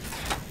you?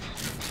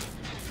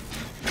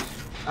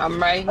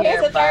 I'm right here.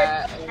 There's a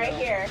third right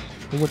here.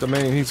 He went to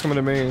Maine. He's coming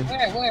to Maine.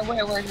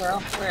 Where, girl?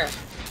 Where?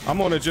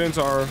 I'm on a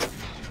Gentar.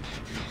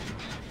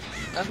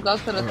 Let's go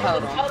to the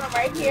totem. Totem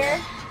right here.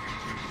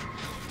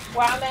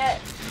 Where I'm at.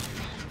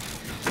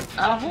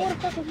 Who the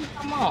fuck is he?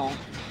 Come on.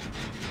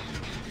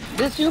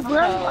 This you,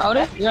 bro? Oh,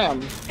 that's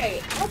Grim. Hey,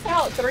 I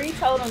found 3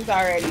 totems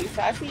already.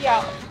 So I see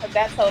y'all have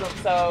that totem.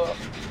 So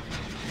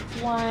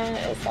 1,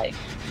 it's like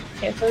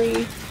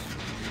 3,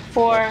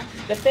 4.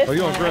 The 5th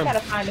one. I gotta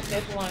find the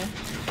 5th one.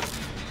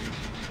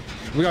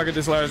 We gotta get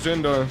this last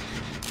gen done.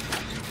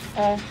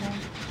 I'm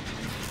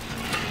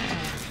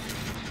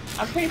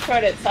pretty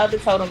sure that other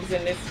totems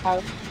in this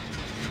house.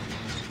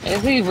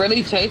 Is he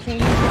really chasing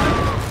you?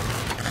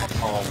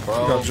 Oh,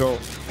 bro. We got Joe.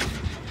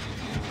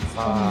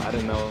 I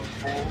didn't know.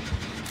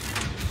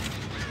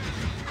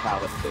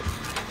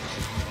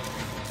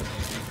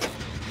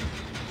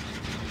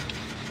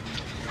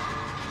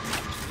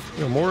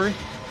 Yo, Maury?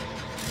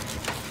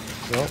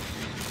 Yep.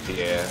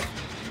 Yeah.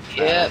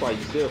 Yeah. That's why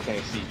you still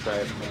can't see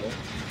trash, man.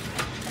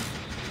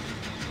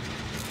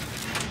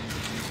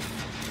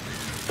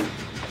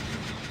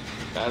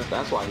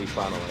 That's why he's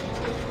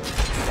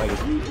funneling. Like,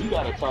 if you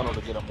got a tunnel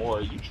to get a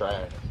Maury, you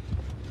trash.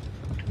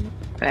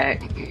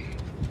 Back.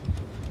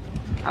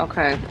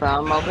 Okay, so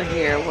I'm over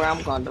here. Where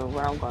I'm gonna do? We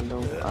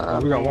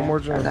got one more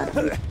gen.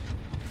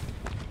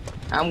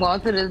 I'm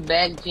going to this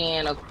back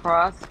gen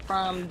across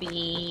from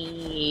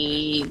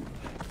the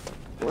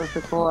what's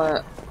it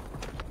called?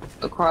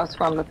 Across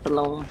from the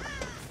saloon.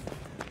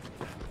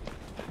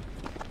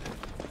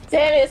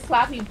 Damn it,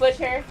 sloppy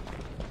butcher.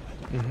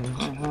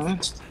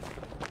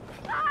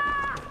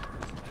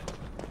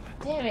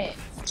 Damn it.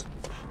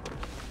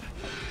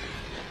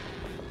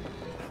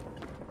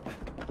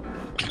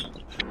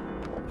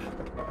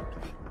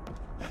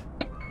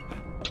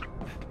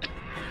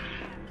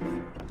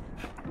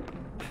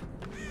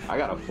 I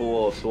got a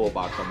full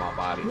toolbox on my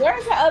body.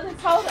 Where's the other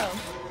totem?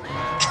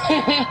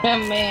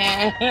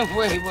 Man,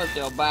 where was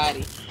your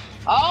body?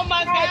 Oh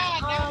my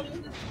God!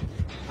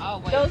 Oh,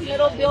 wait, those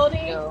middle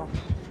buildings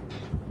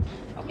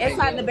okay,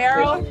 inside the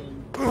barrel.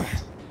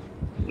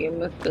 Give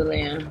me still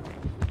in.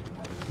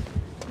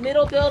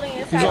 Middle building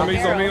inside the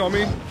barrel. He's on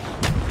me.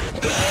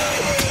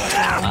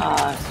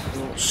 Oh,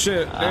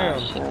 shit,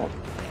 damn. Shit.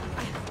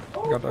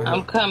 Got that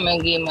I'm coming,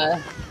 get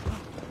my.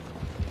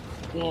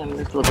 Damn,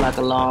 this looks like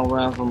a long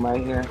run from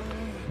right here.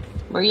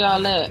 Where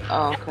y'all at?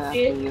 Oh, okay, I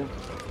see you.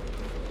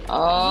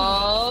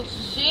 Oh,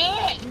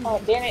 shit! Oh,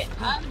 damn it.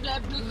 How did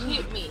that bitch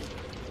hit me?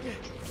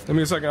 Give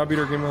me a second, I'll beat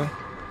her, Gima.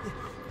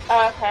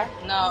 Okay.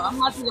 No, I'm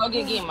about to go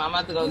get Gima. I'm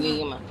about to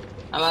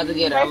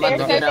get her.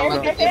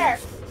 Right there.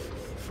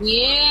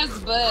 Yes,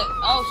 but...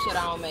 Oh, shit, I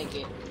don't make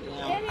it.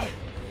 Damn it.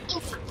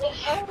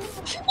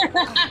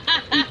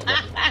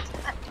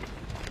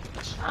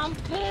 I'm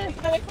pissed.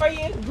 Coming for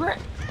you.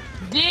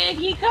 Dig,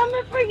 he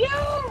coming for you?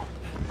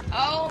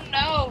 Oh,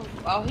 no.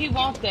 Oh, he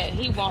wants that.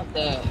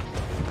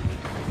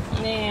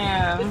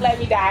 Yeah. Just let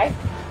me die.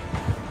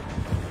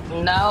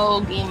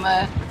 No,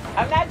 Gima.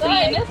 I'm not good.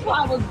 See, this is why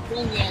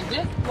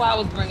I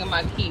was bringing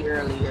my key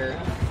earlier.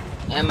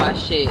 And my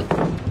shit.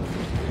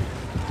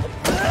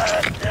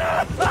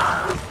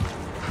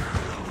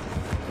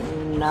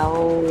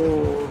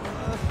 No.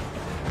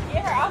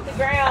 Get her off the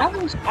ground. I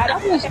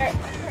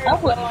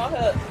was on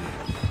hook.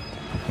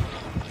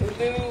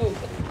 Dude.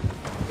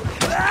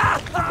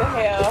 What the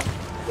hell?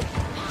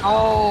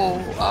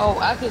 Oh,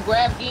 I could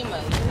grab Gima.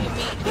 You hit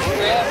me, just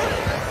grab me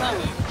or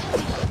something.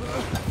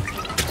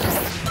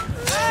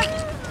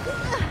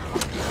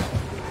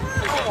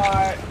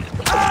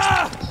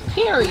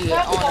 Period on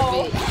a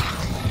bitch.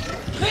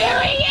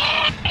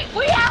 Period!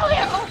 We out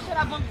here! Oh shit, I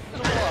bumped into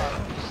the wall.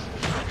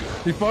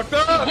 He fucked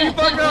up! He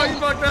fucked up! He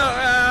fucked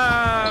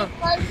up! He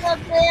fucked up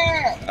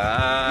there!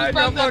 He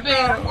fucked up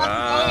there! I'm about to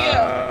go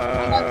here.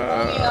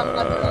 I'm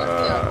about to go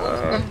here.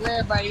 Oops, where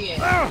everybody at?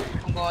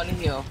 I'm going to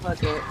hill.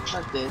 Fuck it.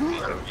 Fuck this.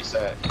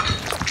 Reset.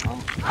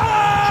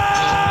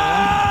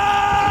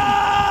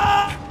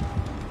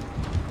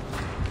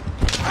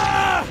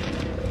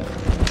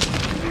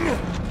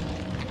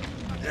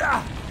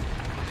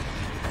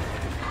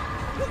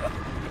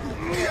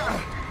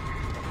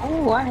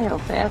 Oh, I hit a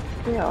fast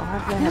kill.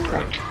 How did that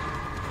happen?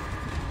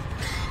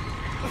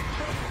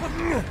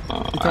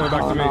 You coming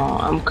back to me?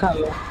 I'm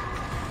coming.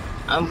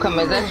 I'm coming.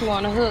 Is that you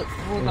on the hook?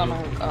 Who's on the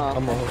hook? Oh,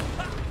 I'm on hook.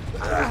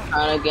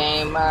 On the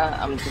game,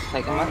 I'm just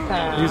taking my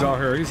time. He's out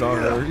here. He's out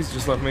here. He's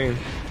just left me.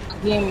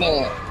 Give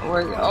me.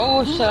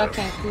 Oh shit! I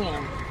can't see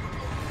him.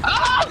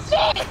 Oh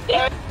shit!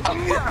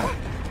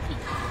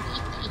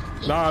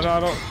 Nah,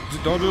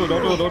 don't do it.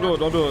 Don't do it. Don't do it.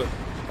 Don't do it.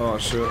 Oh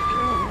shit.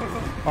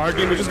 All right,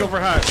 Gimme, just go for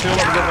hatch. Heal up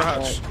and go for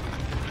hatch.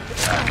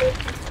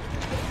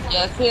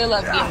 Yes, heal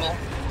up, Gimme.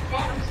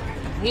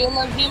 Heal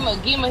up,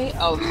 Gimme.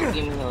 Oh shit,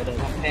 Gimme healed up.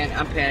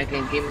 I'm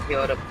panicking. Gimme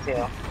healed up as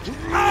hell.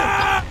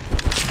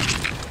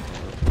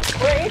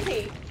 Where is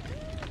he?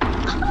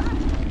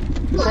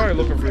 He's probably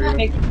looking for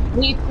you.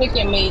 He's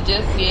picking me.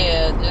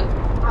 Yeah.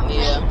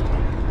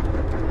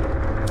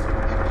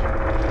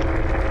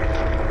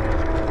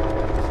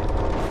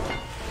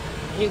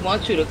 He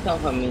wants you to come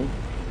for me.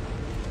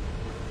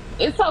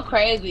 It's so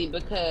crazy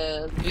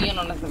because being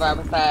on the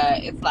survivor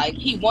side, it's like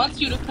he wants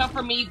you to come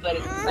for me, but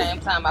at the same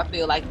time, I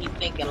feel like he's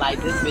thinking like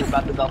this bitch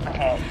about to go for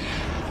hatch.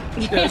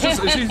 Yeah,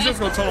 she's just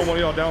gonna tunnel one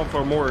of y'all down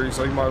for more,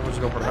 so you might as well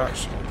just go for the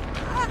hatch.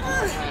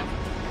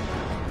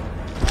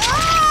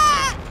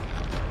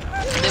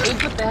 Did we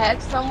put the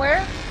hatch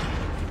somewhere?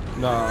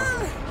 Nah.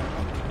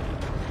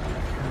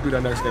 Do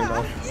that next game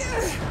though.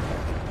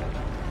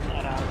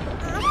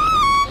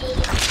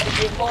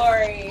 Good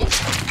boy.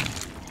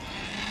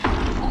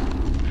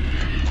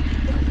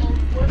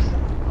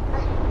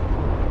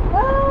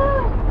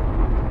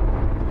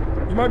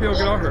 You might be able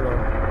to get out here though.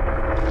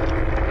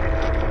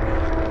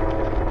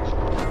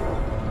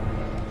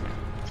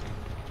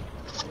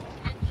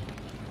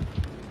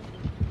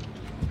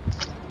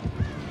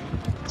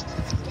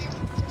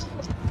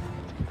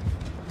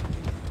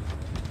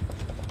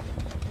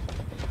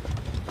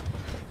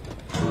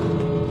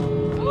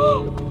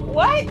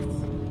 What?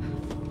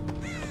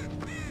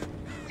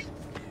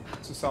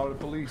 It's a solid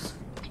police.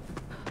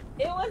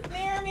 It was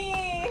near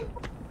me.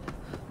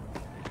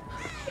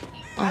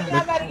 I'm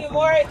not about to get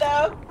worried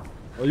though.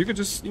 Well, you could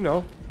just, you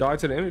know, die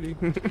to the entity.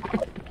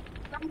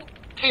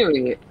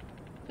 Period.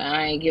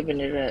 I ain't giving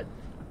it up.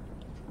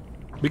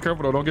 Be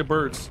careful though, don't get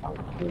birds.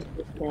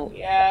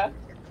 Yeah.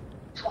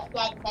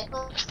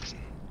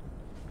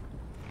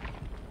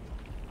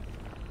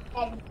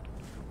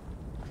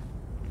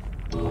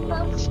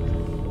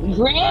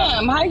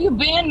 Graham, how you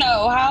been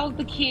though? How's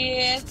the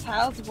kids?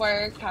 How's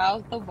work?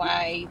 How's the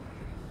wife?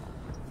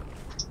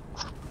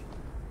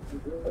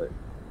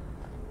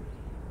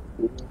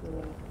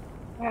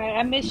 Alright,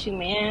 I miss you,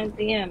 man.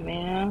 Damn,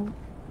 man.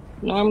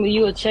 Normally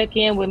you would check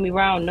in with me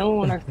around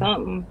noon or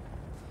something.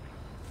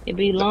 It'd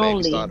be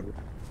lonely.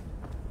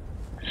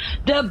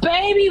 The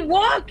baby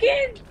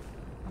walking?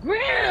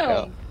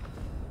 Graham!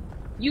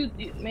 Yeah.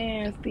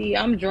 Man, see,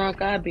 I'm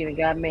drunk. I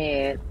got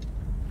mad.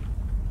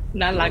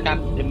 Not like I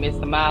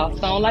missed a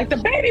milestone, like the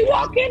baby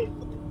walking.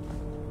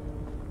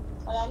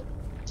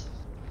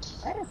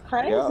 That is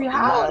crazy. Yeah,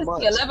 how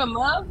old is he? 11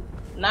 months?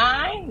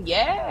 9?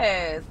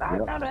 Yes. I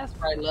know that's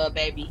right, little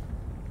baby.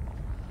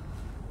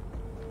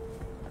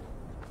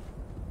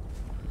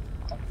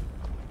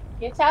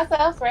 Get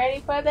yourselves ready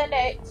for the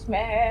next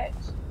match.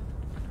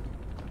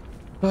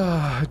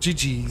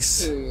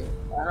 GG's.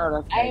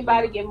 I ain't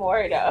about to get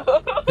more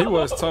though. He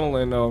was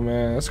tunneling though,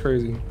 man. That's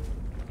crazy.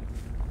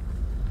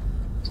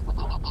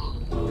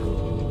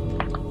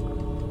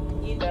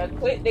 Either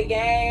quit the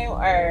game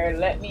or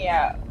let me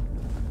out.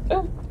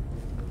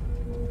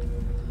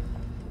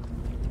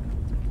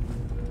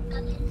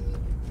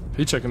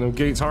 He checking them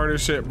gates hard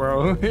as shit,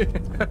 bro.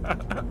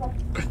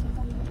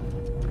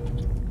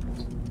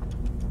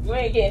 You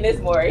ain't getting this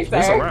more, It's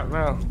a wrap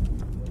now.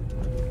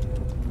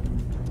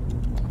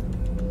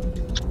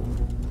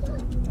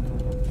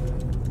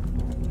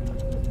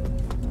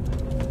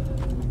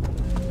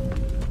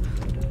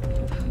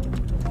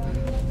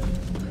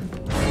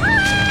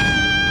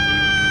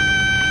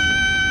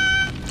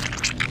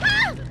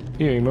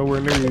 He ain't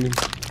nowhere near you.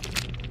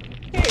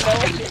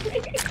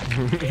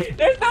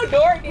 There's no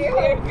door near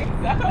here.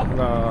 So.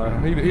 Nah,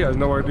 he has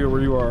no idea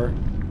where you are.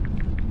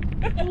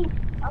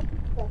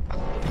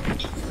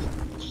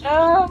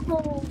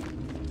 Oh.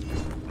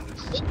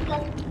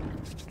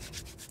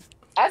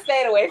 I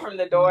stayed away from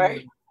the door.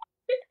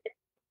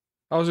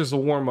 That was just a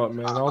warm up,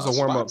 man. That was a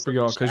warm up for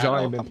y'all because y'all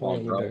ain't been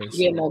playing today. So.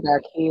 Yeah, no,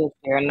 got kids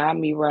there, not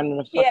me running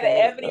the Yeah, the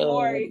Ebony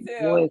Mori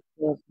too.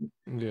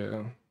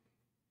 Yeah.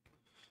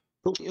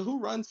 Who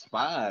runs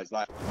spies?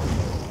 Like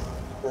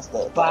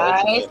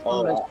spies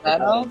from the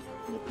shadows.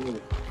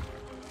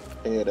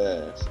 Head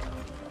ass.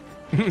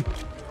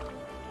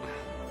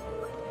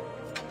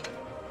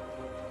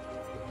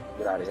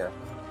 Get out of here.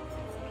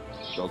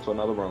 Go to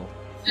another room.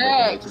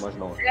 Jack,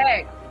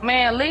 Jack,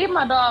 man, leave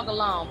my dog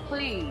alone,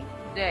 please.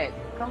 Jack,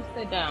 come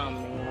sit down,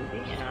 man.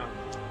 Damn.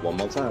 One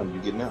more time,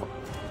 you getting out.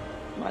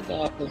 My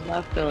dog is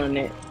not feeling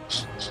it.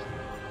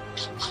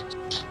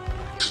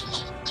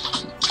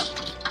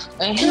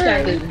 And he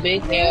got this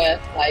big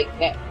ass, like,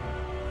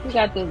 he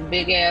got this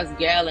big ass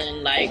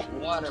gallon, like,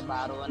 water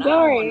bottle. And I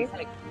don't want to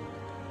take it.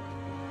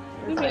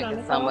 You've been on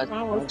the phone for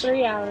almost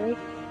 3 hours.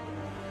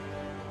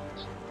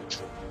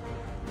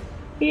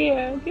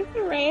 Yeah, get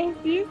some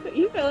rest.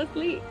 You fell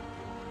asleep.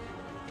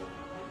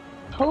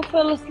 Who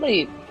fell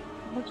asleep?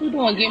 What you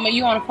doing, Gima?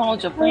 You on the phone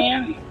with your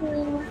friend?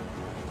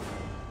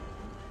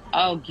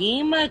 Oh,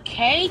 Gima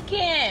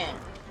caking.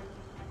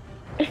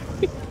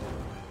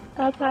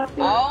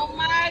 Oh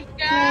my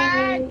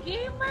God,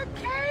 Gima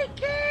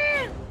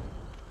caking.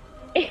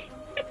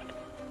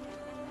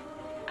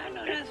 I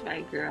know that's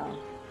right, girl.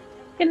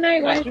 Good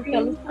night,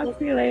 wifey. I'll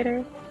see you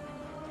later.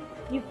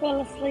 You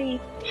fell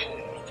asleep.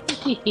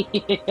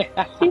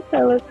 She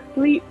fell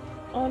asleep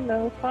on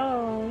the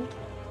phone.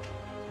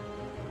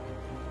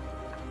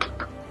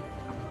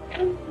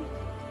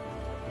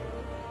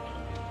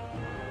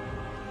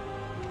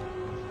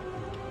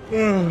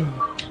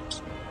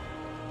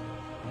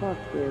 Fuck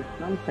this.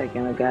 I'm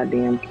taking a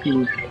goddamn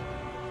pee.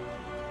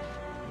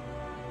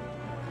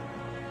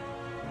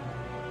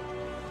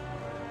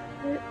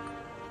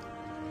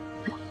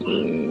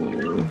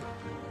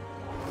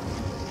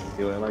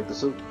 You ain't like the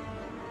soup?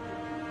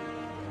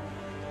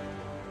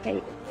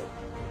 Hey.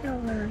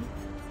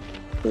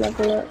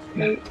 Level up.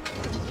 Hey.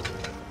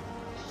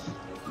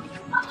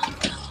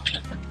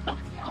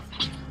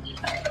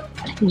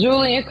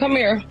 Julian, come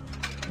here.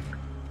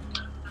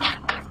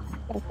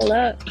 Level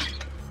up.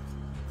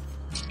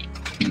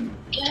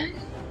 Yes.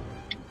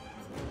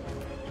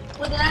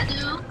 What did I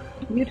do?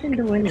 You didn't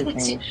do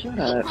anything. Shut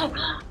up.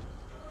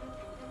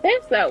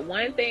 That's the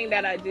one thing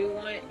that I do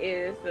want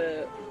is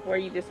where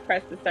you just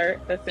press the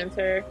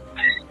center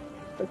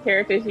for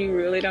characters you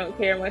really don't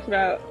care much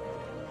about.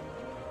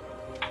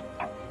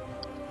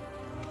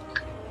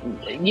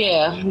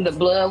 Yeah, the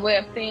blood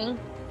web thing.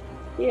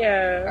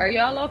 Yeah. Are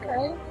y'all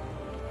okay?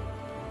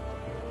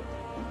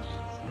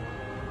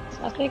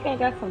 I think I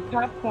got some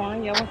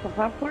popcorn. Y'all want some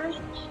popcorn?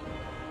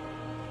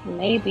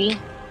 Maybe.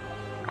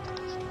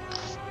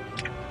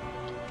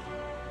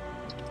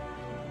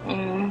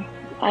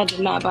 I did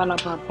not buy no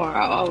popcorn.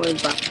 I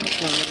always buy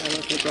popcorn when I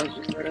go to the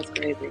grocery store. That's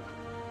crazy.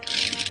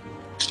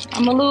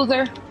 I'm a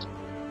loser.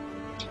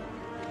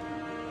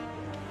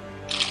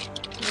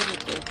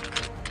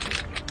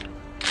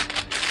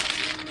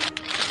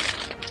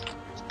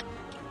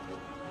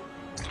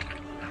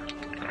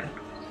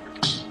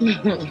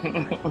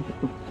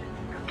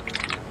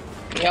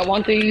 Y'all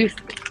want these?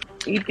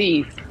 Eat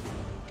these.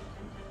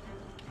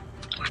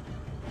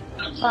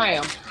 Try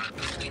them.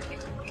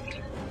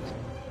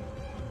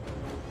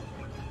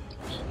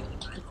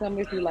 Tell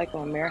me if you like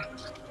them, Mary.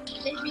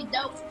 If you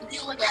don't,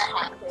 you look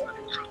at it.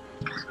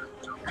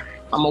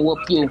 I'm gonna whoop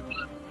you.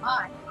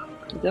 Why?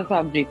 Just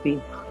off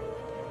GP.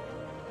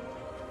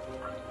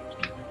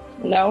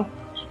 No?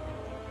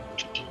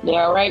 They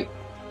all right?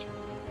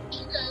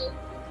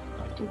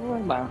 Okay. What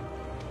worry about?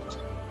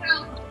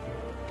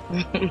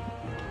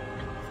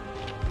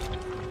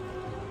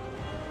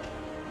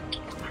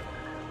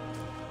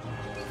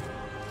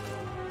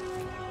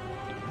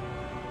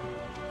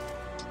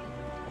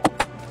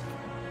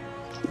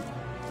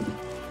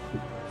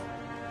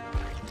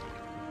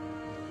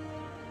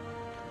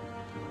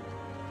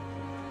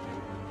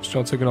 It's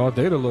trying to take all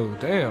day to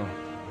load. Damn.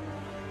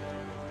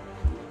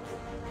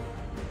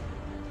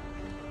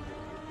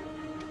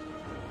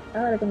 I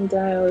would have been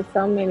done with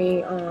so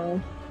many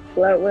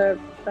blood web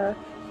stuff.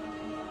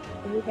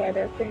 We had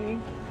that thing.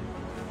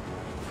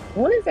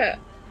 What is that?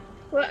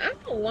 Well, I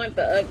don't want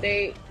the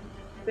update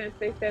since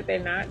they said they're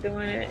not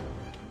doing it.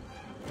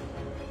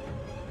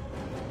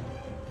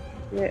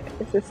 Yeah,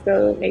 it just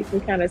still makes me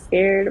kind of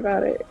scared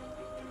about it.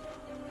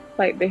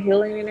 Like the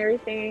healing and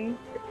everything.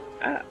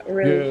 I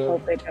really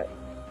hope they don't.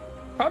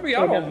 I mean,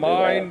 I don't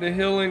mind the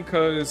healing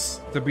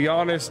because, to be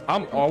honest,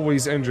 I'm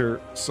always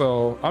injured,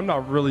 so I'm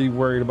not really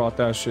worried about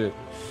that shit.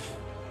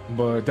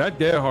 But that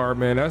dead hard,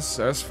 man,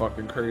 that's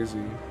fucking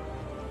crazy.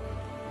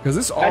 Because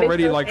it's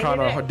already like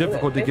kind of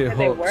difficult to get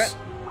hooks.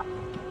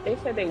 They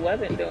said they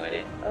wasn't doing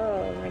it.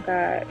 Oh my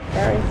god,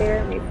 that right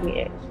there makes me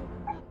itch.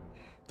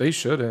 They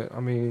shouldn't. I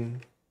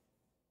mean,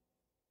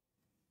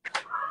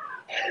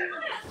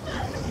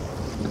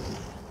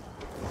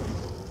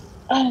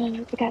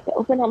 I forgot to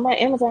open up my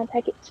Amazon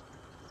package.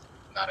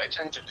 No, they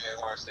changed your dead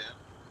hard still.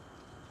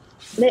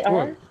 They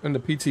are? In the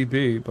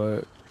PTB,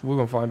 but we're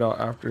gonna find out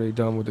after they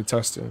done with the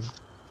testing.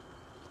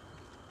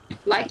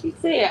 Like you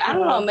said, I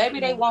don't know. Maybe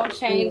they won't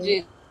change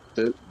it.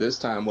 This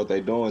time, what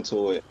they doing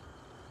to it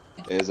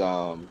is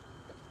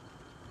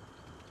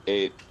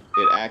it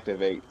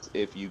activates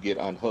if you get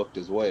unhooked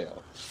as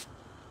well.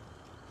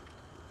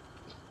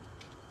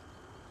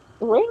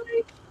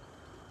 Really?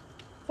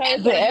 So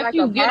it's But if like a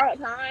you get, borrowed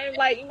time.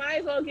 Like you might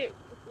as well get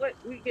what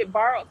we get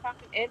borrowed time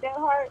in that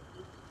heart.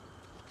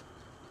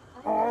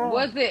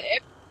 was it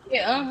if you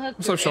get unhooked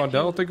What's or up,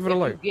 Shondell? Thank you for the if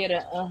you light. get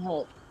an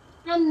unhooked?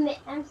 I'm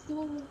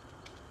seeing.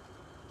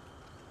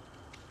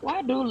 Well,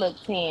 I do look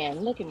 10.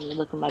 Look at me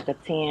looking like a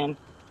 10.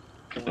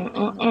 They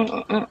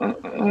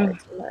are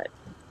too much.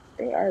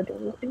 They are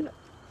doing too much.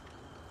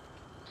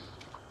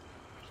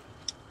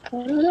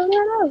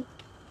 No.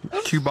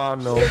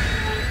 Cubano.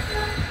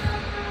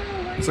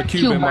 It's a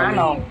Cuban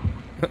money.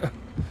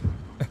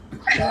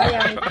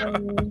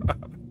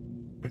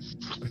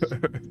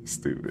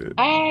 Stupid.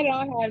 I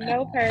don't have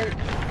no perks.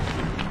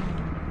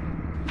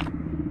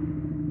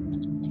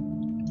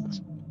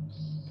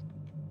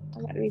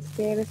 I'm about to be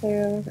scared as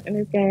hell in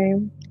this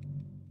game.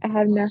 I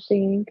have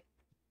nothing.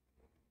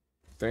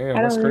 Damn,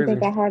 I that's don't even crazy.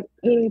 think I have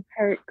any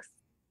perks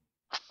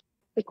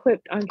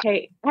equipped on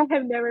Kate. I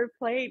have never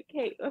played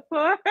Kate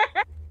before. Oh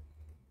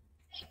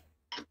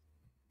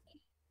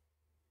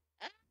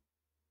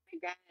my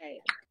god.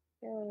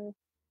 Yeah.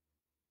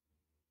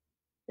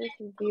 This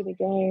would be the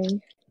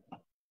game.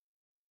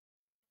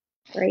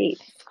 Great.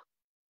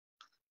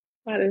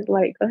 I just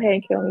like, go ahead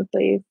and kill me,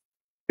 please.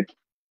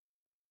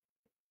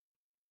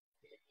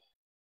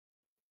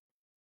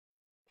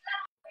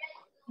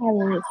 I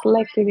haven't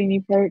selected any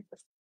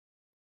perks.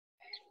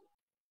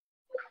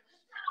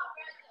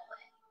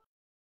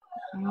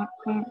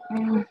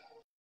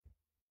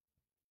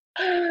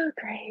 Oh,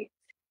 great.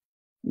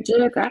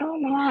 Jack, I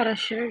don't know how to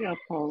share your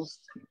post.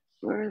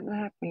 Where is it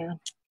happening?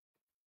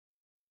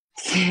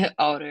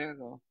 Oh, there you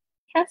go.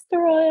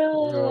 Castor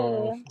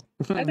oil.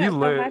 I You got so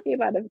lit. happy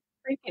about the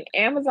freaking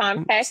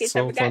Amazon package.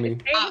 So I forgot funny.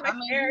 to change my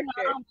character.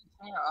 I don't be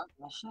saying,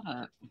 okay, shut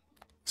up.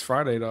 It's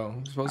Friday though.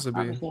 It's supposed to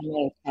I be. was gonna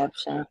make a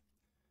caption.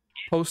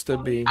 Supposed to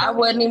be. I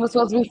wasn't even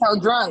supposed to be so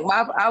drunk.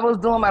 I was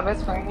doing my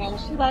best friend here, and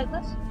she's like,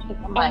 let's check.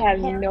 I'm I like, have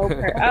no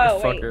per. Oh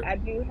Fuck wait, it. I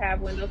do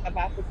have Windows of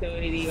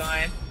Opportunity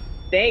on.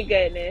 Thank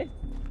goodness.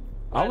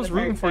 I was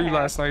rooting for you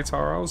last night,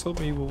 Tara. I was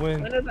hoping you would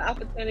win. Windows of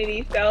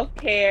Opportunity, self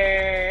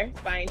care,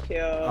 spine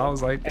chill. I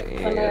was like,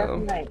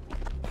 damn.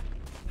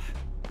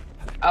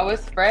 Oh,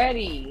 it's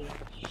Freddy.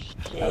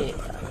 Shit.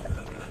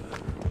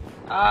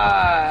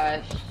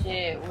 Ah,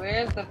 shit.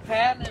 Where's the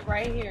pallet?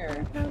 Right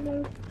here.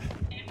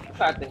 It's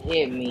about to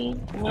hit me.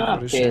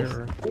 I'm pissed.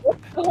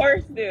 What's the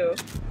horse do?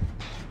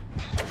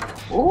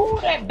 Ooh,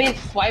 that bitch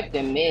swiped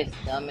and missed,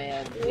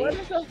 dumbass bitch. What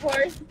does a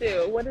horse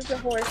do? What does a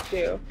horse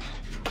do?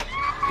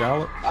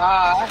 Gallop?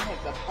 Ah, I hit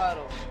the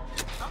puddle.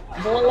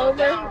 Boil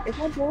over? Is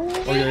that boil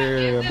over? Oh,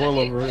 yeah. Boil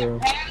over, yeah.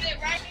 Pallet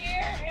right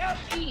here. Help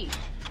me.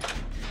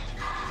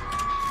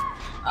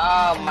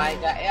 Oh my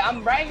god.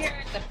 I'm right here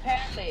at the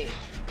pallet.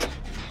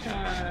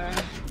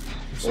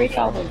 Where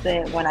y'all was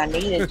at when I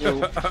needed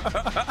you?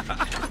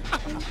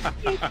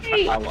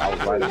 I was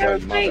right there.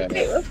 My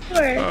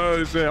bad.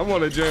 Oh shit, I'm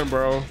on the gym,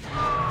 bro.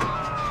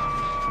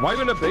 Why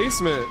you in the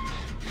basement?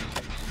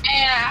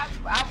 Man, I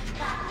was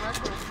trying to run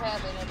to the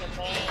pallet in the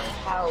main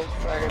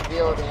house or the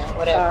building,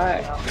 whatever.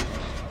 You know.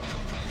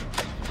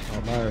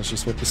 Oh my ass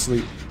just went to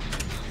sleep.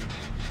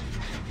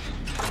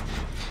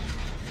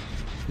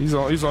 He's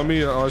on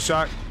me,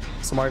 shot.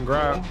 Somebody can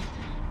grab.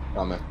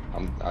 Coming.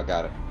 I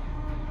got it.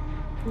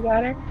 You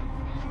got her?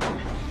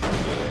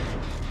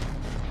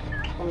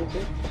 Let me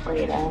just put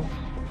it on.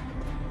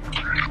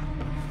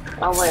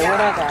 Oh wait,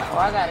 what I got? Oh,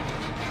 I got it.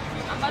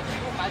 I'm about to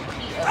put my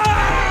key up.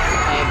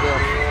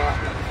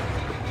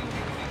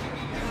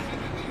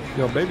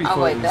 Yo, baby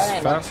foot is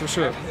fast as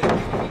shit.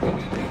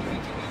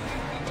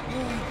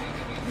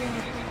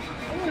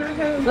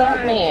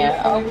 Black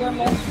man. Oh, good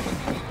man.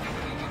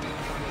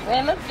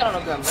 Man, let's get on the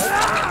gun.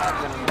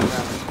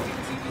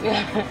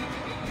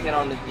 Get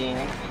on the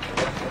gym.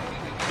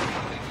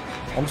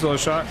 I'm still a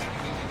shot.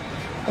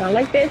 Sound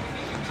like this?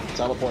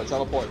 Teleport.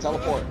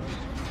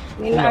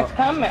 You're not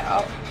coming.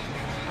 Oh,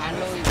 I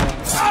know you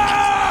were.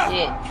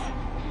 Shit.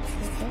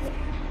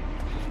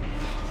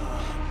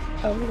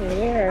 Over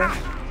there.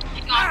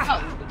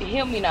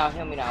 Heal me now. He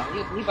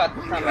about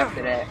to come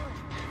after that.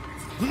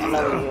 I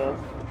know he is.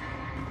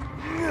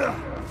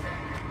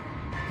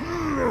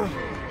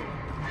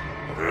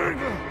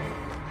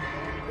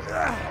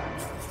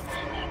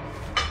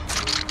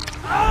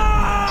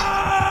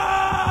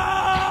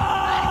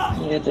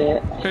 You're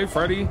dead. Hey,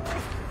 Freddy.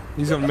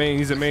 He's a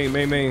main.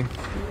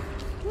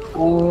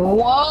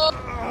 Whoa!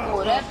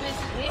 That bitch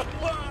hit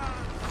me.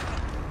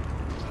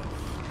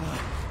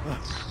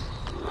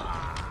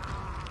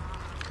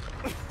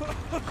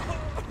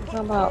 What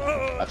about? I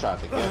tried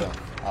to get him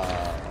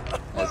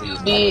as he was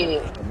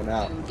coming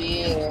out.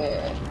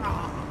 Yeah.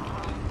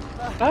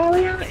 Oh,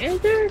 you're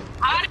injured?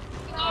 How did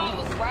he know I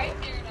was right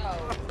there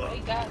though? He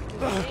got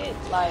some shit.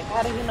 Like,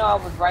 how did he know I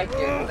was right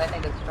there? That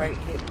nigga straight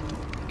hit me.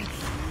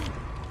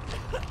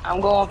 I'm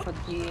going for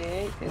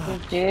Jig. This is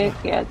Jig.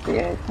 Yeah,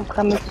 Jig. I'm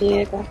coming,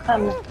 Jig. I'm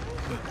coming.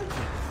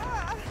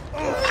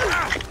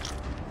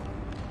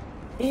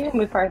 You hit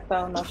me first,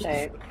 though. No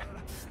shade.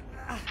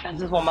 I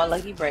just want my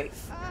lucky break.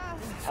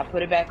 I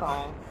put it back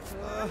on.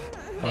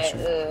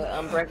 That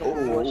unbreakable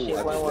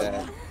bullshit won't work.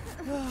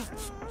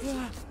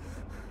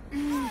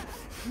 I'm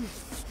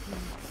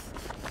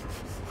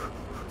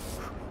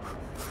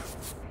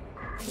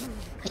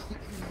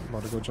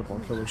about to go jump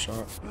on killer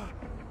shot.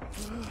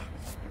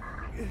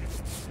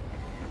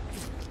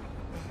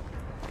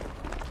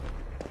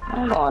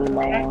 Hold on,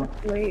 man.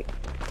 Wait.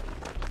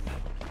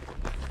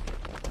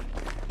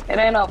 It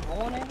ain't no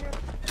bone in here?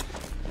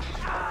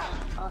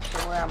 Oh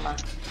shit, where am I?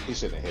 He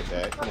shouldn't have hit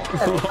that. Come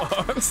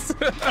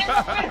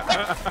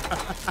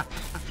on.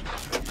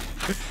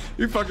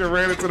 You fucking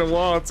ran into the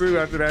wall too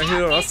after that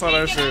hill. I saw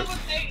that shit.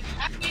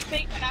 I keep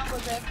thinking I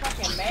was that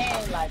fucking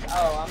man, like,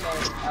 oh, I'm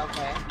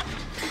okay.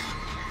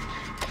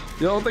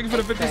 Yo, thank you for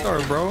the 50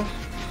 stars, bro.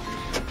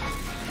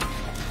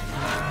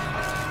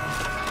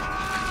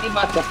 He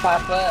about to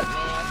pop up, man.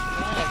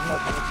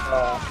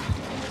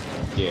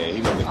 Yeah,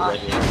 he went to the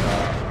regular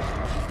side.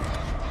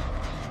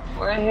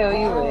 Where the hell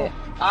you at?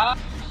 Oh,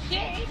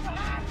 shit, he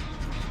behind me.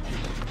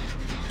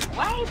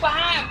 Why he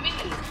behind me?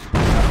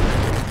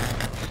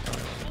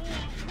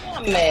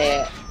 I'm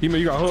mad.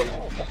 You got hooked?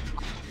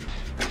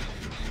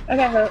 I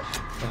got hooked.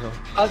 Okay.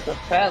 Oh, it's a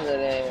feather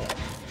there.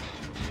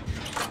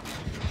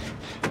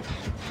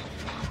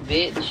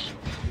 Bitch.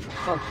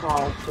 What's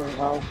wrong with you,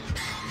 ho?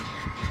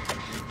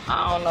 I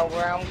don't know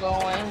where I'm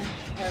going.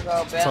 Here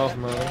go Bella. Tough,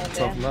 man.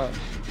 Tough nut.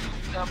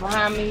 Still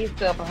behind me. He's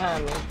still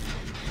behind me.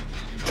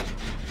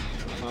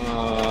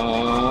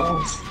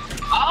 Oh,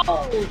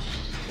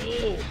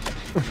 shit.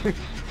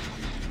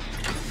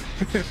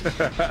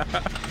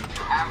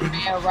 I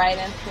ran right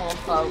into him,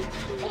 folks.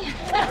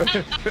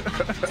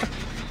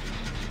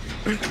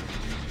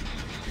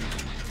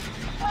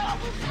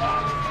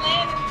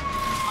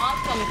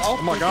 Oh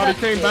my god,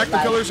 he came back to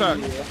killer shot. I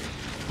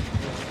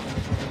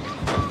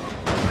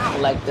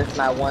don't like this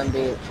not one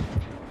bit.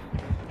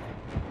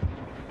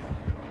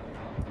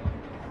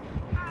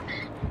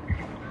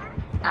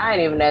 I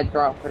ain't even that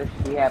drunk for this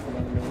to be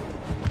happening to me.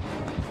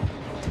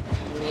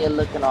 Me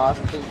looking all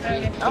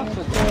stupid. I'm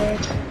stupid.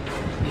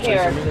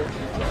 Character.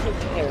 I'm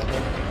stupid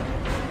character.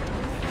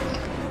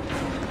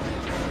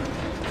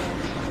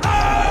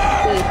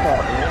 Please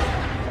help me.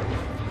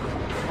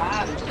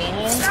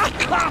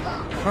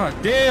 God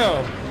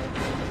damn.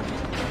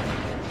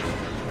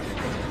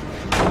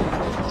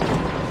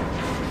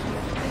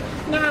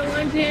 Not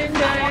one gen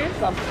done.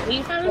 I'm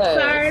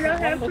sorry, don't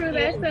have to prove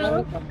that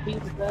self.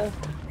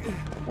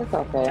 It's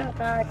okay. Oh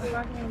god, you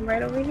walking him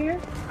right over here?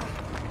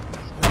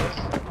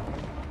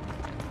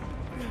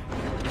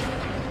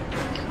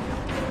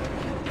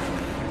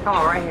 Come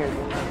on, right here.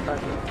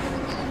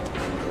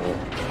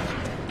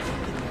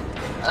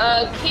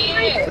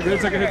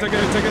 Kid. Take it.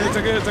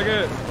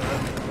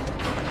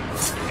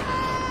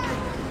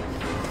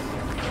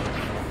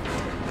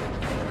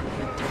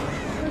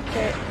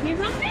 Okay, he's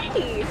on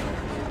me.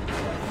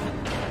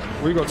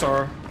 Where you go,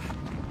 Tara?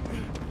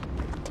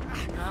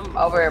 I'm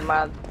over at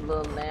my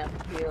little lamp,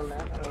 field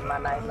lamp. I mean, my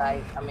night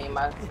light. I mean,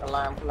 my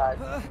alarm clock.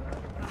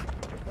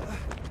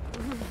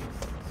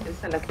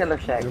 It's in the killer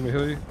shack. You want me to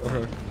heal you?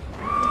 Okay.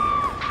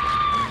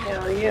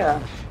 Hell yeah.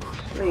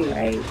 Please.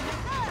 Right.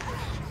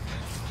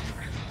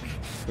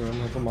 Yeah, I'm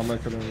gonna put my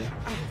mic in there.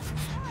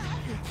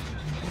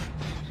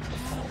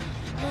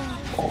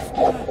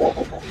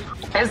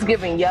 It's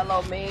giving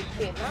yellow mid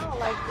kid. I don't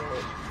like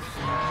that.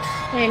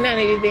 Ain't none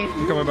of these things.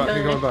 He coming back.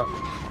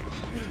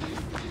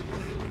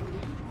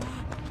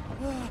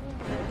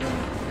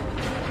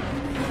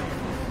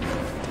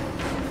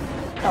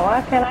 Oh,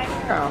 why can't I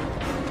hear him?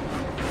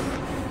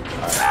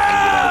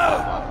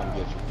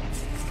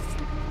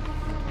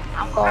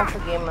 I'm going for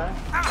Gimma.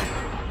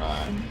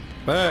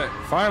 Man,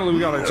 finally we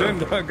got a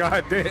agenda.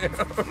 God damn.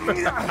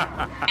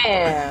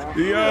 Damn.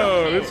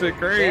 Yo, this shit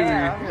crazy.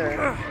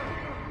 Yeah,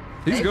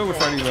 He's good with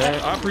Freddy, man.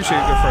 I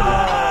appreciate good Freddy.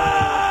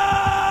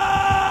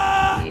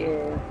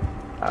 yeah.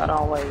 Hold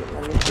on, wait.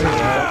 Let me see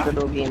what to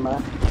do, Gimma.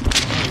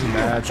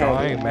 Mad, y'all. I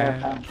ain't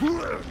mad.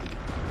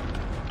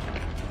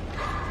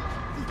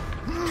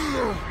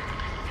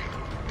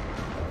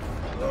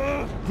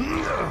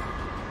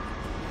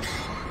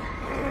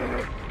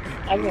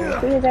 I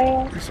can see his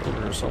ass. He's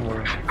over here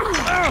somewhere.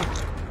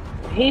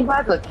 He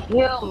about to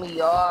kill me,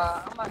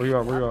 y'all. Where you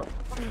at?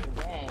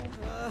 Dang.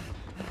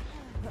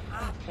 I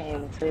can't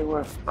even see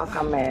where the fuck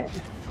I'm at.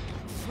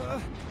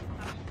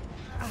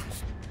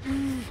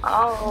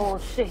 Oh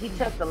shit, he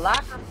took the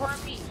locker for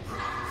me.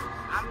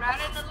 I'm not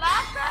in the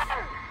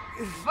locker,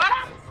 but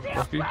I'm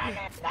still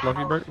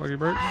Lucky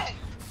break.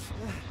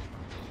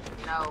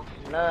 No,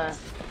 none.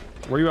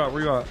 Where you at?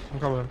 I'm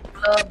coming.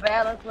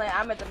 Balance lane.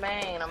 I'm at the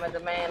main. I'm at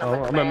main.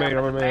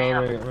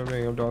 I'm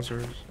main. I'm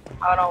downstairs.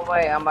 Hold on,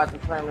 wait. I'm about to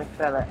slam this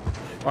fella.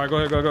 Alright, go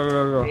ahead. Go.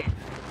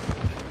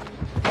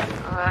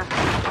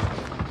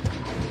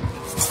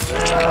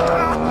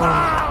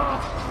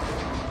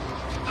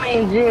 I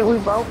mean, Jig, we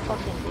both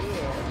fucking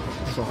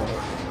dead. So hard.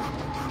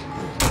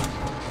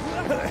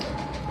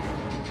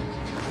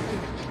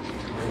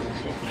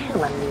 She's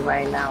killing me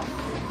right now.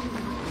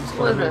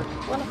 What is it?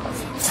 What the fuck?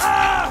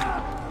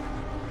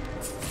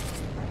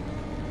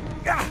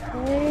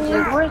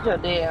 Where's your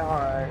dead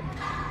heart?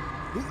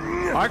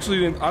 I actually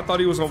didn't. I thought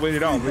he was gonna wait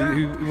it out, but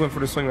he went for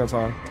the swing that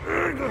time.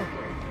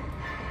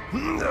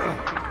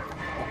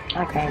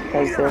 I can't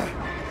take this.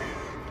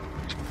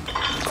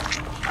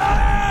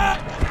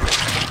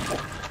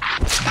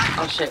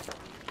 Oh shit.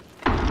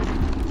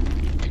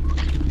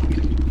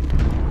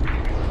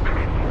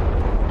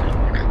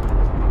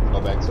 Go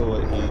back to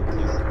it.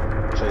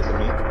 He's chasing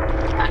me.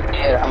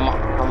 Yeah, I'm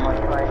on it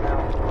right now.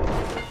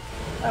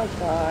 Oh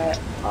god.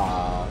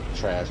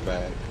 Trash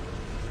bag.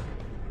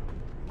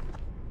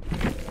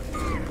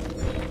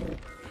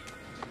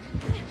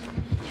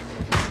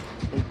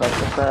 He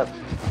fucked us up.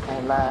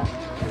 Can't lie.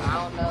 I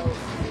don't know.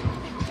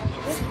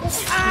 This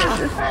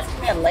is not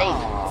that late,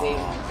 see?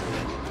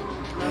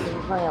 I'm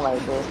not playing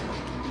like this.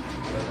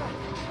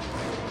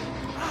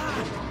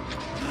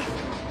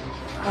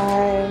 I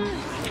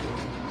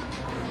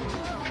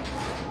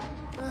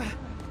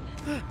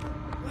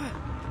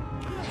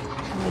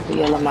need to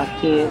yell at my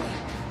kids.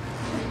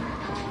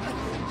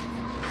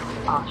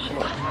 Oh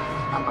shit. I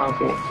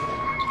broke it.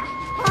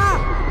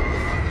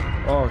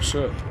 Oh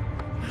shit.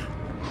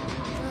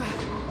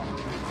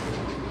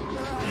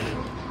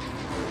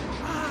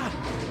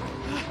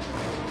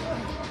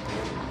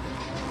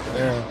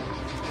 Yeah.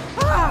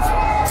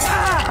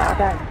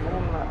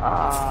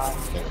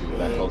 Can't be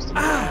that close to me.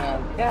 Man,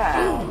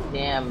 God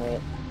damn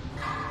it.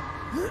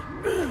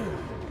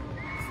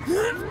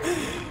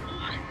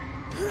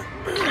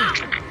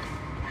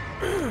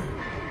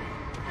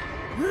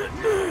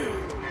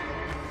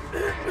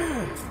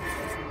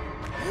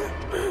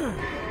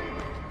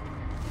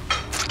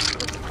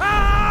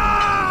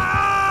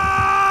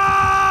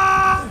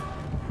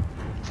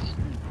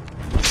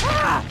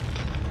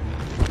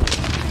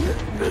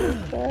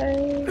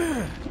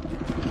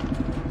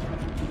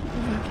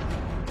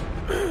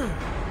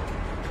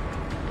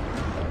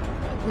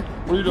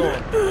 What are you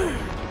doing?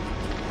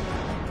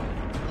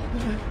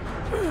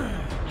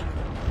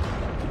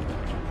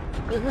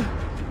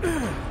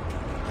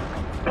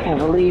 I can't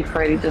believe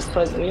Freddy just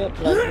fucked me up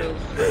like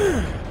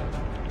this.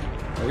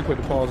 Oh, you put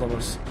the pause on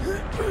us.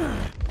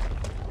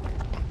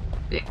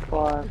 Big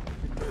pause.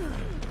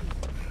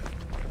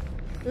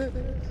 Hey,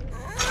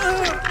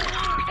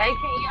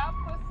 can y'all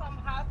put some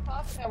hot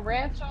sauce and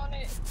ranch on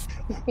it?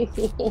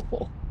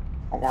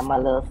 I got my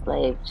little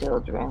slave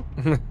children.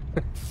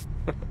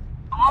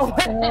 Oh,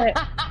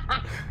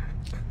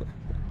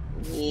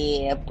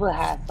 yeah, put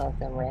hot sauce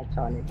and ranch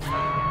on it.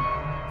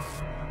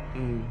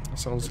 That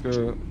sounds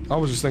good. I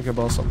was just thinking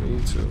about something to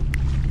eat too.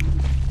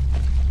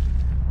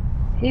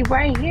 He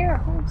right here.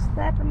 Who's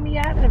slapping me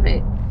out of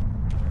it?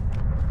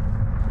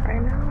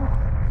 Right now.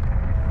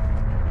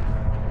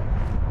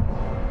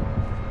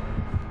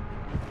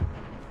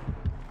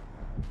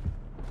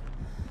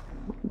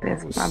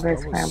 My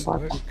best friend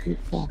bought some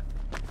pizza.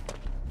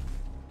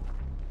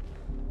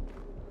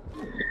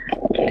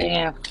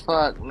 Damn,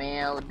 fuck,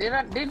 man.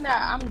 Didn't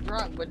I? I'm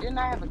drunk, but didn't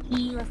I have a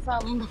key or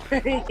something?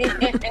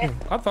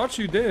 I thought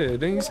you did.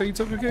 Didn't you say you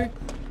took a key?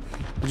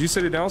 Did you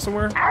sit it down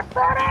somewhere? I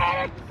thought I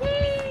had a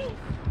key.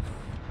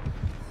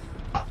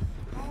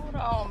 Hold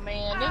on,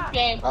 man. This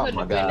game couldn't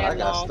have been that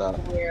long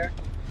somewhere.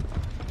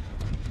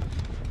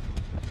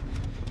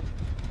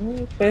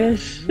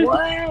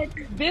 What?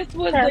 This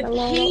was the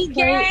key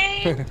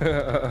game?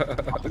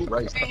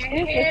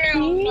 Hell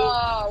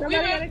no. We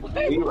had to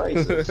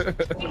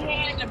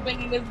been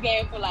in this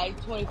game for like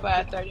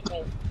 25, 30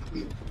 minutes.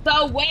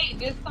 So wait,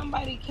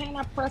 can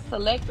I press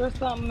select or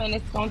something and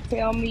it's gonna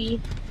tell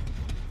me?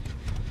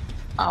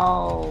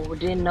 Oh,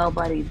 didn't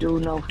nobody do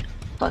no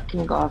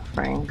fucking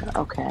offering.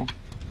 Okay.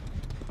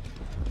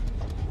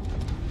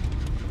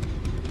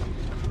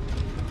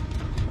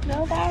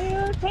 Nobody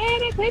was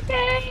paying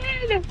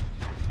attention.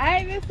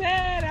 I even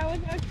said I was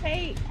gonna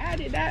take. I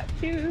did not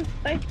choose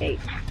like cake.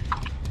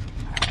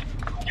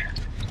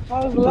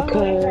 I was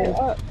looking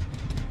up.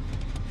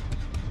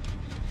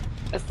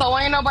 So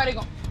ain't nobody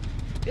gonna.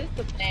 This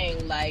the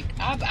thing. Like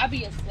I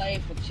be a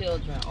slave for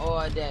children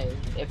all day.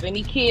 If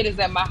any kid is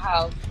at my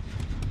house,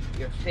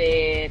 you're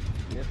fed,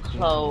 you're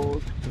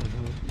clothed,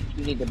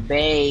 you need to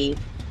bathe.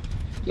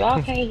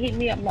 Y'all can't hit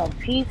me up no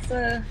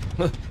pizza.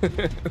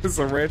 It's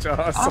a ranch and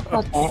hot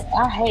sauce.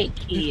 I hate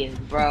kids,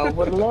 bro.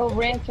 With a little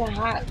ranch and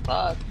hot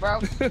sauce,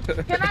 bro.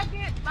 Can I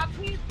get my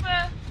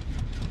pizza?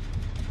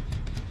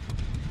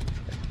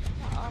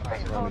 All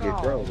right, hold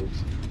on.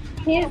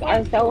 Kids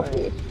are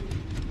selfish.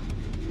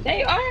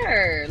 They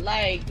are.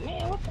 Like,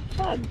 man, what the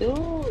fuck,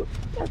 dude?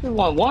 I just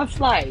want one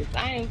slice.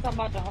 I ain't talking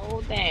about the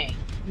whole thing.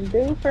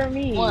 Do for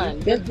me. One.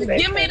 Give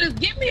me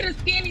the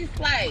skinny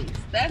slice.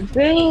 That's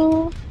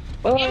me.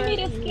 Give me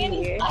the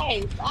skinny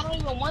slice. I don't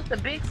even want the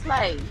big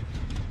slice.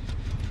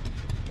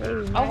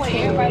 Oh wait,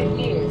 everybody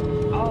did.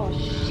 Oh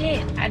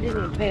shit! I didn't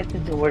even pay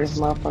attention to where this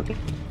motherfucker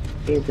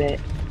is at.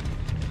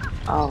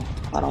 Oh,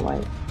 hold on,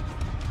 wait.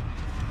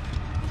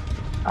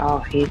 Oh,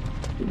 he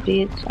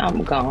Bitch,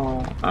 I'm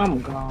gone. I'm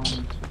gone.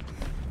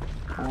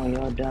 On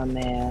your dumb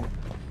ass.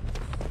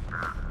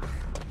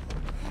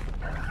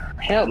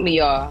 Help me,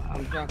 y'all.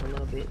 I'm drunk a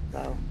little bit,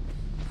 so.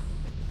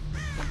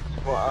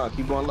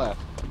 Keep going left.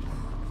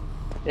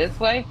 This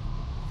way?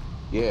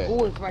 Yeah.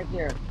 Oh, it's right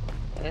there.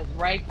 It's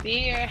right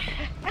there.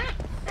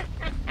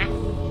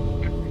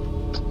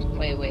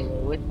 Wait.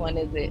 Which one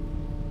is it?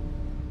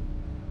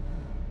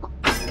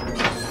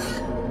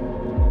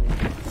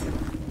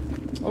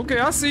 Okay,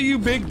 I see you,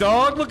 big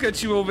dog. Look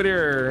at you over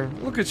there.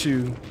 Look at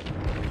you.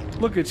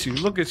 Look at you.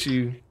 Look at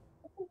you.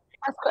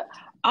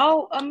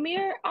 Oh,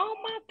 Amir. Oh,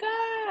 my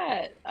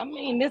God. I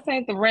mean, this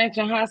ain't the ranch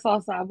and hot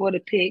sauce I would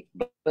have picked,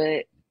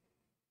 but.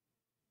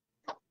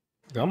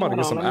 I'm about to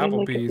get some Let me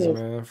look at Applebee's, this.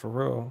 man, for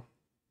real.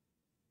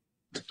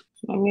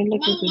 Let me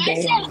look at the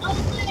data.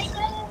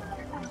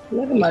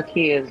 Look at my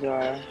kids,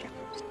 y'all.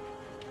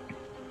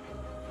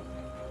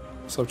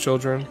 What's up,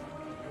 children?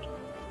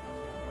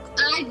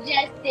 I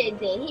just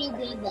did it. He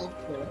did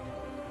nothing.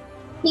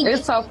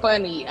 It's so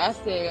funny. I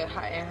said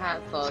hot and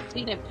hot sauce.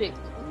 He didn't pick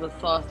the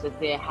sauce that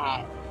said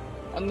hot.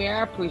 Amir,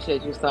 I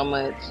appreciate you so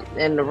much.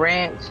 And the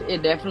ranch,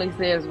 it definitely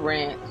says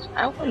ranch.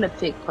 I wouldn't have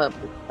picked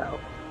Publix though.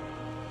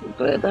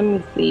 But let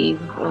me see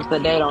what's the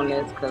date on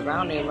this, because I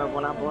don't even remember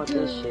when I bought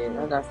this shit.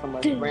 I got so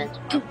much ranch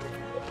in my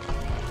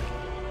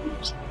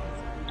fridge.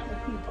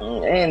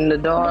 And the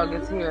dog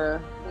is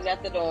here. We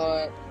got the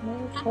dog.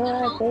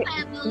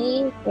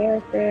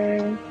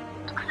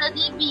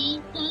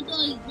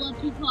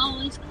 What people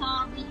always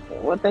call me.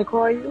 What they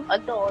call you?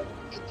 Annoying.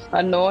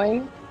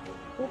 Annoying?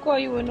 Who call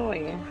you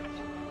annoying?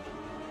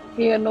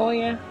 He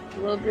annoying? A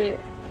little bit?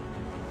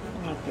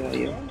 I feel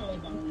you.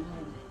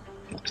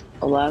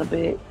 A lot of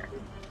it.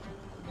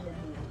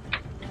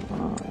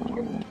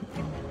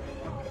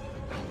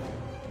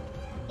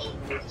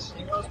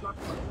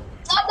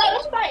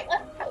 Let's fight.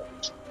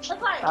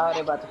 Oh,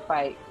 they about to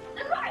fight.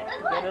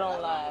 Get it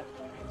on live.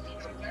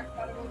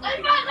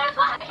 Let's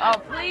fight. Oh,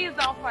 please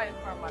don't fight in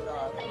front of my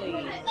dog,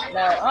 please.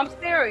 No, I'm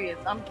serious.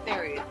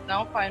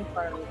 Don't fight in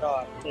front of the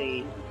dog,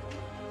 please.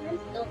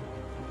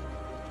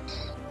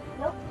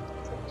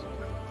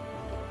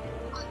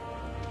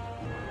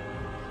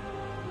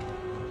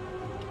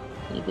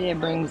 He did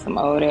bring me some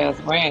old ass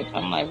ranch.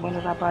 I'm like, when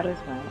did I buy this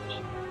ranch?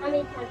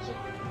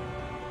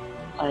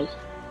 Like,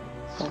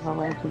 several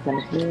ranches in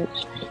the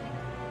fridge.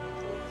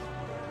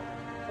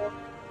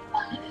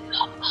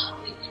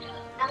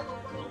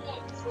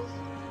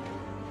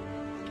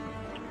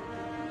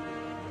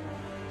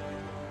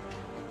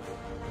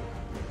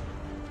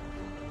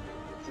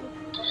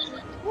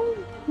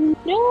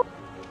 No.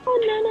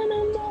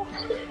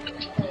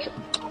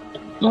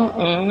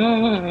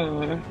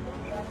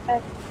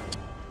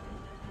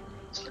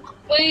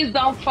 Please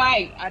don't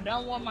fight. I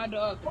don't want my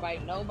dog to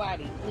bite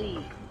nobody,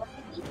 please.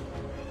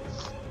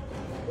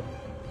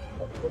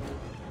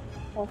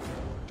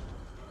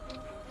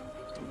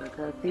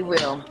 Because he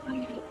will.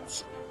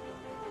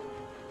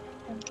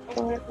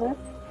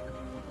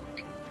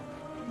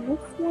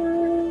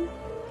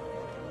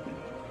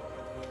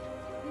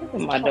 Look at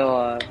my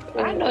dog.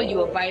 I know you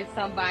will bite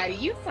somebody.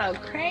 You so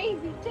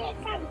crazy, Jack.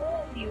 I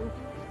love you.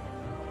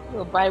 You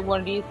will bite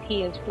one of these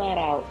kids flat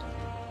out.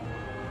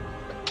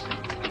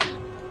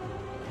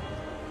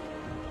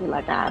 Feel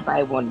like I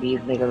bite one of these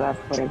niggas. I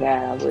swear to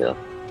God, I will.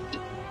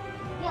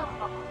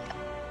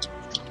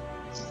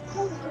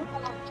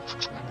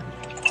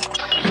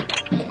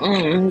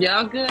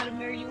 Y'all good,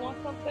 Amir? You want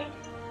something?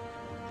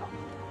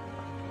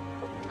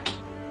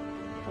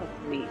 Oh,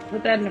 sweet.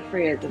 Put that in the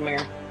fridge,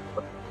 Amir.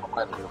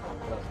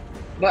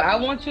 But I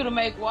want you to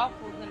make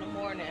waffles in the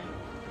morning.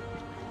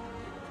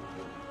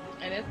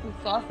 And there's some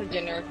sausage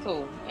in there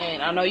too.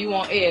 And I know you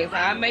want eggs.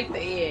 I make the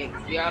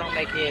eggs. Y'all don't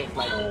make eggs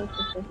like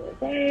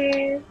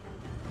that.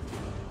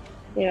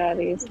 Yeah,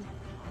 these.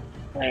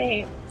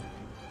 Wait.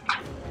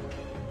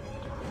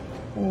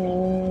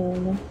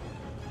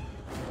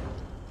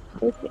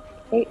 This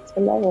 8 to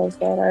levels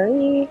that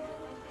already.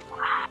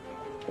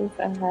 At least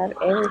I have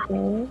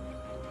everything.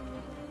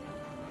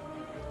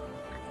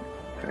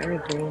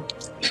 Everything.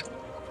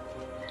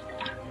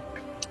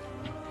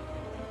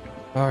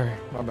 Alright,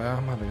 my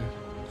bad.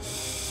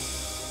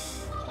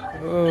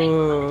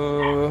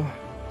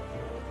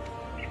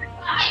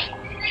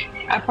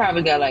 I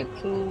probably got like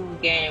 2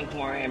 games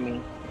more in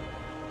me.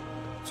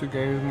 2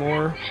 games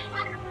more.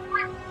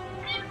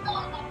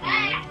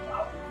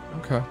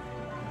 Okay.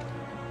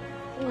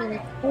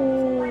 Okay.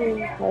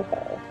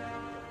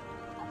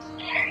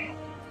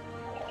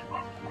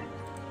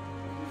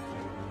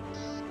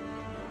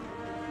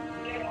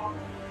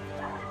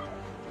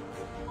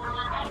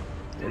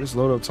 Yeah, this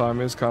load up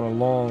time is kind of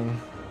long.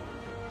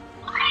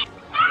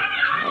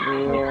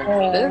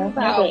 Yeah. This is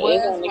how it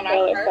was when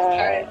I first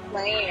started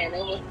playing.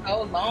 It was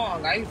so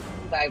long. I used to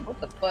be like, what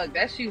the fuck?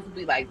 That shit used to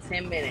be like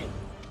 10 minutes.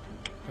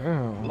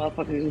 Damn.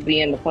 Motherfuckers used to be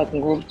in the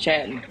fucking group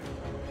chatting.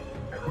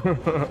 Yeah,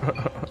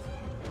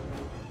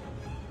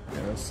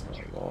 that's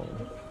long.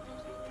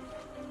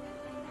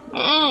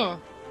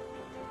 Let's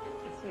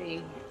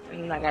see.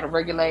 And I gotta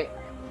regulate.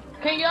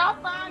 Can y'all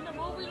find a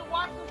movie to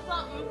watch or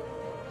something?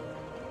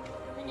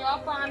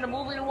 y'all find a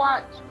movie to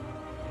watch?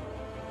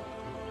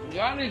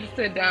 Y'all need to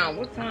sit down.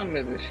 What time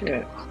is it?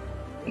 Shit.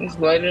 It's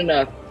late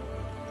enough.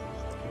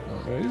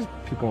 These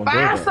people on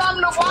Find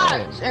something to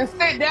watch and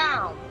sit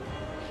down.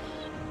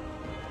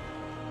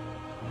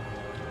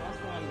 My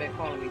son been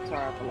calling me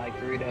Tara for like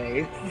 3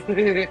 days.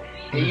 It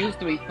used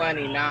to be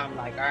funny. Now I'm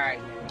like, all right,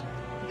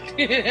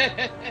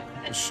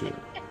 man. Shit.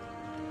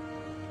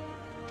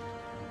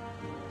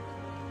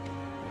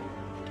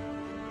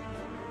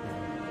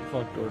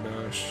 Fuck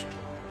DoorDash.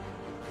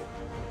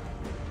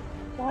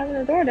 Why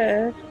is the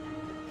DoorDash?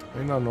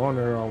 Ain't nothing on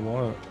there I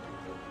want.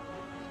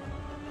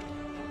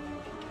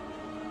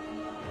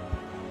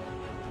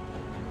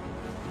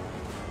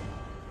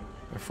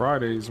 And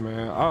Fridays,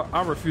 man.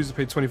 I refuse to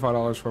pay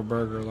 $25 for a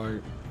burger.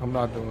 Like, I'm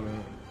not doing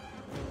that.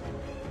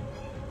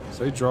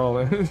 So they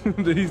drawing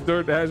these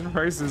DoorDash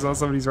prices on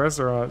some of these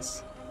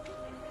restaurants.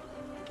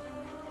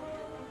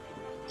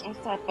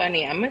 That's so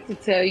funny. I meant to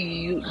tell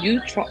you,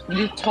 you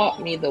taught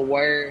me the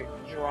word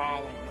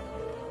drawing.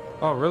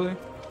 Oh, really?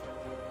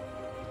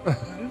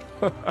 Okay.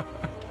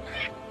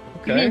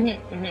 Okay.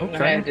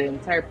 I had to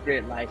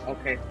interpret it like,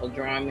 okay, so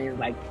drawing means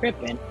like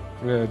tripping.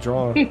 Yeah,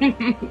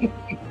 drawing.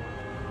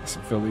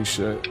 Some Philly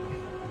shit.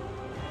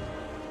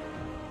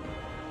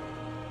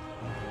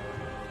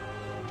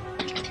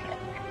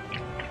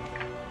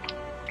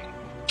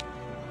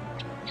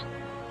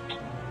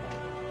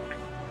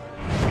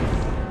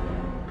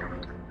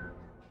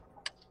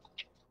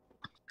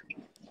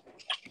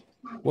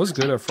 What's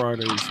good at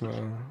Fridays,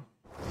 man?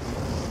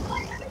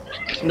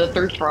 The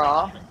 3 for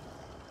all.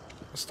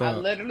 Stop. I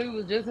literally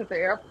was just at the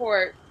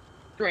airport,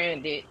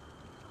 stranded,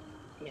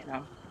 you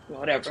know,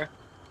 whatever.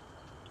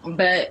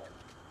 But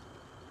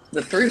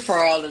the 3 for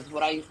all is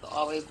what I used to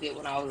always get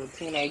when I was a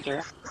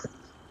teenager.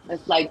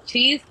 It's like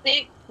cheese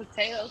sticks,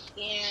 potato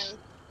skins.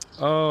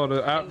 Oh,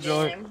 the app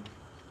joint.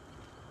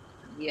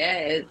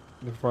 Yes.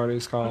 The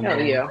Fridays combo. Hell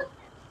yeah.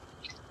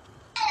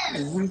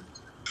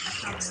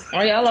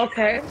 Are y'all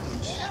okay?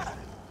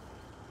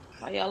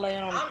 Why y'all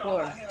laying on the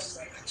floor?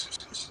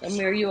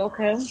 Amir, you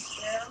okay?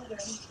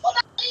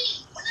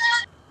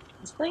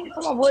 Think,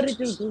 come on, what did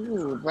you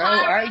do, bro?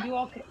 Are you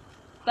okay?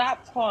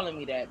 Stop calling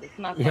me that. It's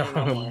not funny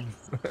no more.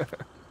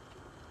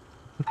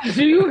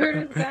 Do you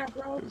hear this guy,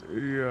 bro?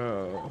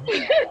 Yeah.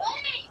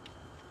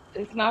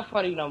 It's not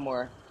funny no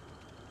more.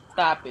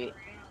 Stop it.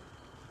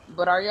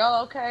 But are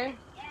y'all okay?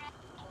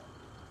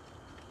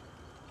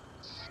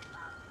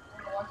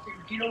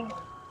 The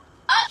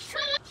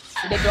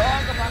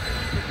dog about to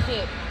eat the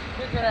kid.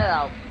 Figure that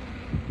out.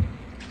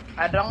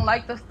 I don't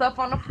like the stuff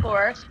on the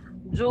floor.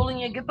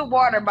 Julian, get the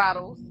water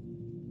bottles.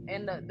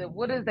 And the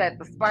what is that?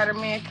 The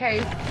Spider-Man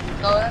case.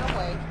 Throw that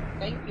away.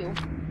 Thank you.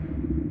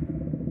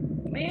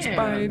 Man.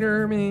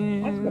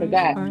 Spider-Man. I swear to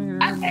God.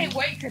 I can't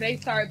wait till they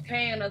start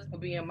paying us for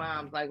being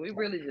moms. Like, we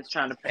really just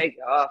trying to pay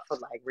y'all for,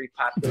 like,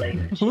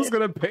 repopulating. Who's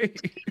gonna pay?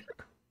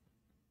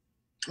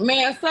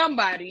 Man,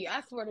 somebody.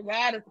 I swear to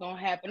God, it's gonna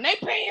happen. They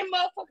paying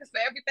motherfuckers for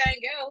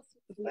everything else.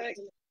 Like,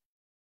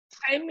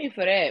 pay me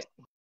for that.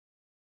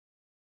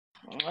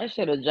 I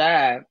should have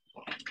jived.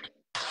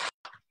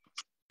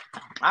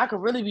 I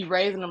could really be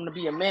raising them to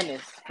be a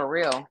menace, for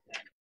real.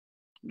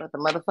 But the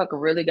motherfucker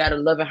really got a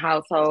loving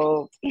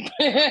household.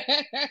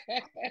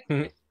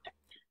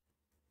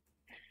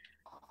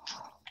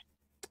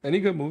 Any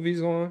good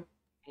movies on?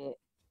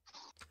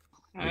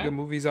 Any good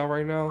movies out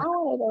right now? I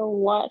want to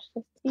watch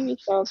this TV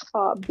show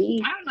called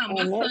Beef. I don't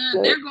know. My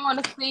son, they're going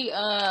to see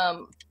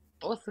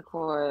what's it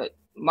called?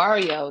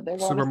 Mario. They're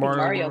going Super to see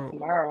Mario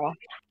tomorrow.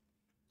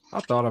 I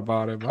thought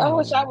about it, but I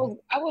wish I was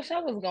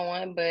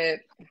going, but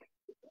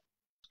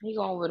he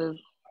going with his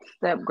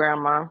step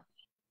Grammy.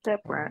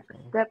 Step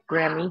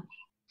Grammy.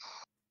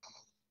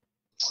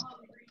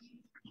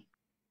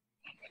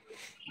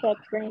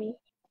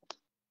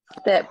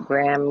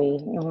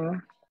 Mm-hmm.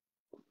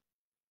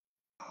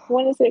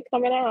 When is it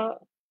coming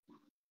out?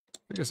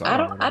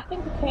 I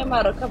think it came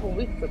out a couple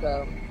weeks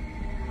ago.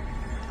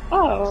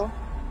 Oh.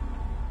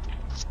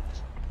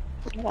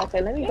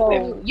 Okay, let me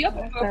go. You're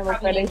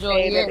probably enjoy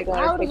it.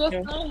 How old is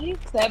your son? He's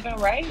 7,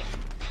 right?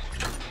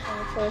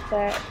 What's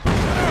that?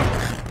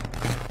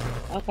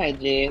 Okay,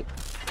 Jig.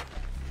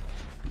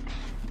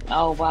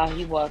 Oh wow,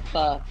 he was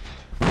tough.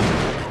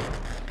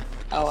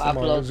 Oh, I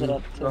blows it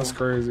up too. That's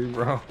crazy,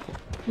 bro.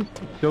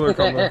 Killer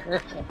coming.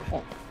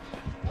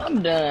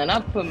 I'm done. I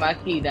put my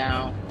key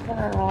down.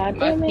 My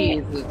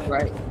keys is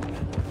right.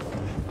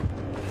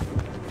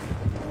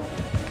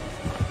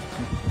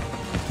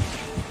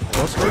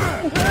 What's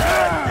good? Is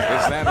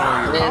that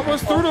on you? I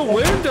was through the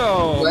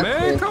window,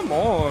 man. Come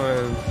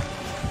on.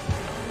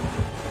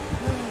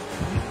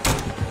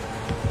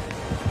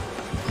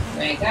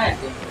 Man, God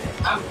damn it.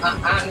 I'm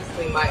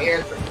honestly, my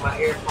AirPods.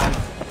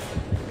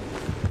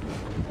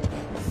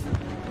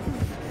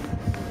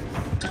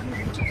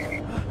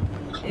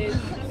 It's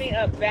coming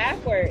up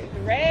backwards.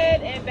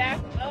 Red and back.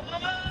 Oh!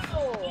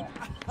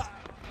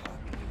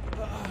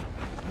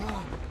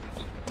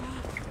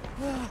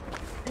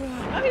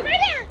 Oh, he's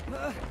right there!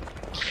 No!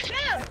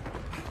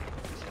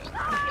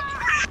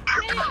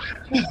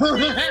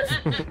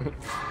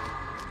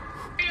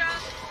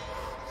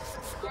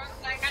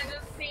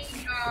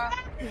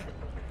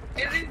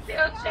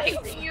 still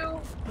chasing you?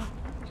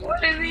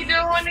 What is he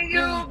doing to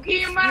you?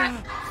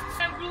 Kima?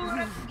 I'm blue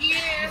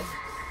again.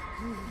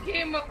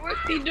 Kima,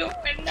 what's he doing?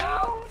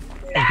 No!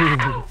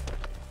 No!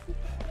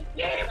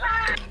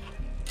 Kima!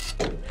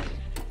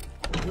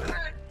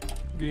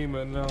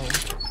 Gima, no.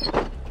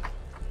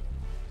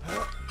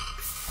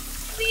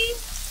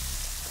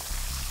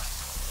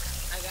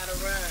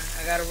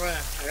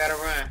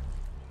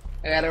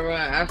 I gotta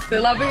run. I'm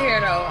still over here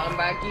though. I'm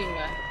by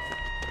Gima.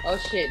 Oh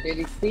shit, did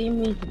he see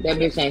me? That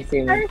bitch ain't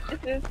see me.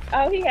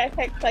 Oh, he has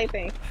text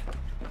plaything.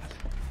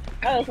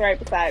 Oh, it's right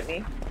beside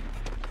me.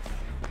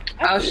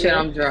 Oh shit,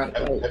 I'm drunk.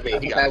 I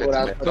mean, he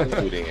got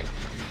food in.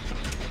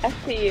 I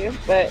see you,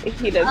 but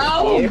he doesn't see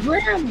Oh, you.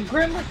 Grim is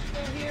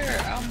still here.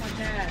 Oh my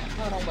god.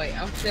 Hold on, wait.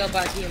 I'm still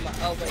by Gima.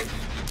 Oh wait.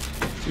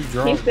 She's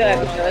drunk. He's still at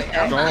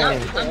the I'm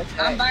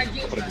military. by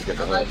Gima.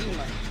 I'm by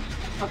Gima.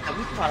 Okay,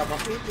 we caught him.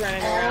 He's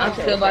running around. I'm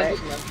still by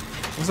Gima.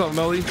 What's up,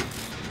 Melly?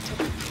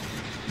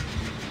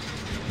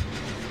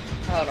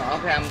 Hold on.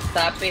 Okay, I'm gonna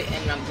stop it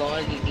and I'm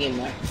going to get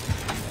Gima.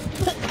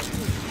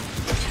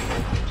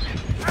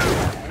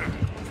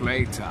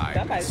 Playtime.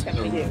 Somebody's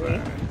coming to get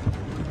me.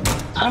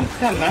 I'm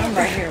coming. I'm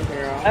right here,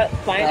 girl.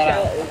 Spine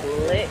Shell is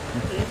lit.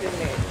 He's in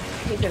there.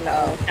 He's in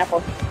the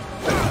apple.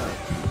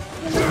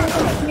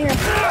 Come here.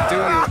 Do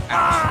you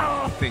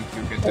actually think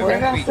you can Where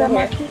did I defeat set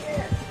my me? kid?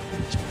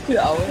 You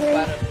always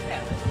about to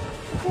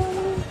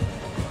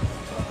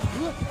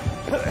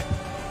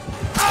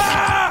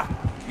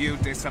You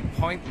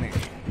disappoint me.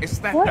 Is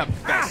that What? the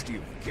best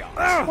you've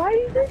got? Why do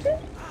you do this?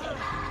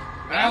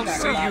 I'll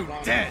see you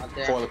dead.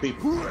 For the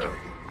people.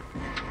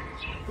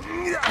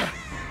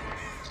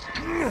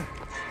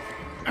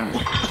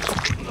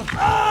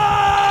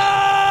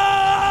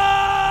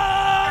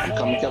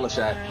 Come kill a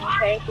shot.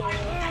 Thank you.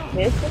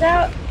 Miss it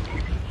out.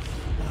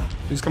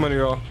 He's coming,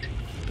 y'all.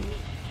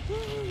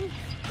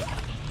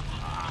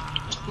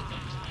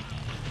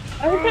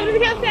 Oh, he's coming to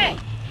get that.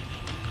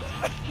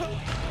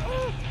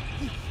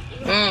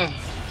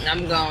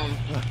 I'm gone.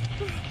 Oh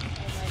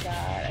my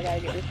god, I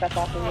gotta get this stuff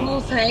off of me.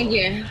 Who's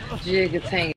hanging? Jig is hanging.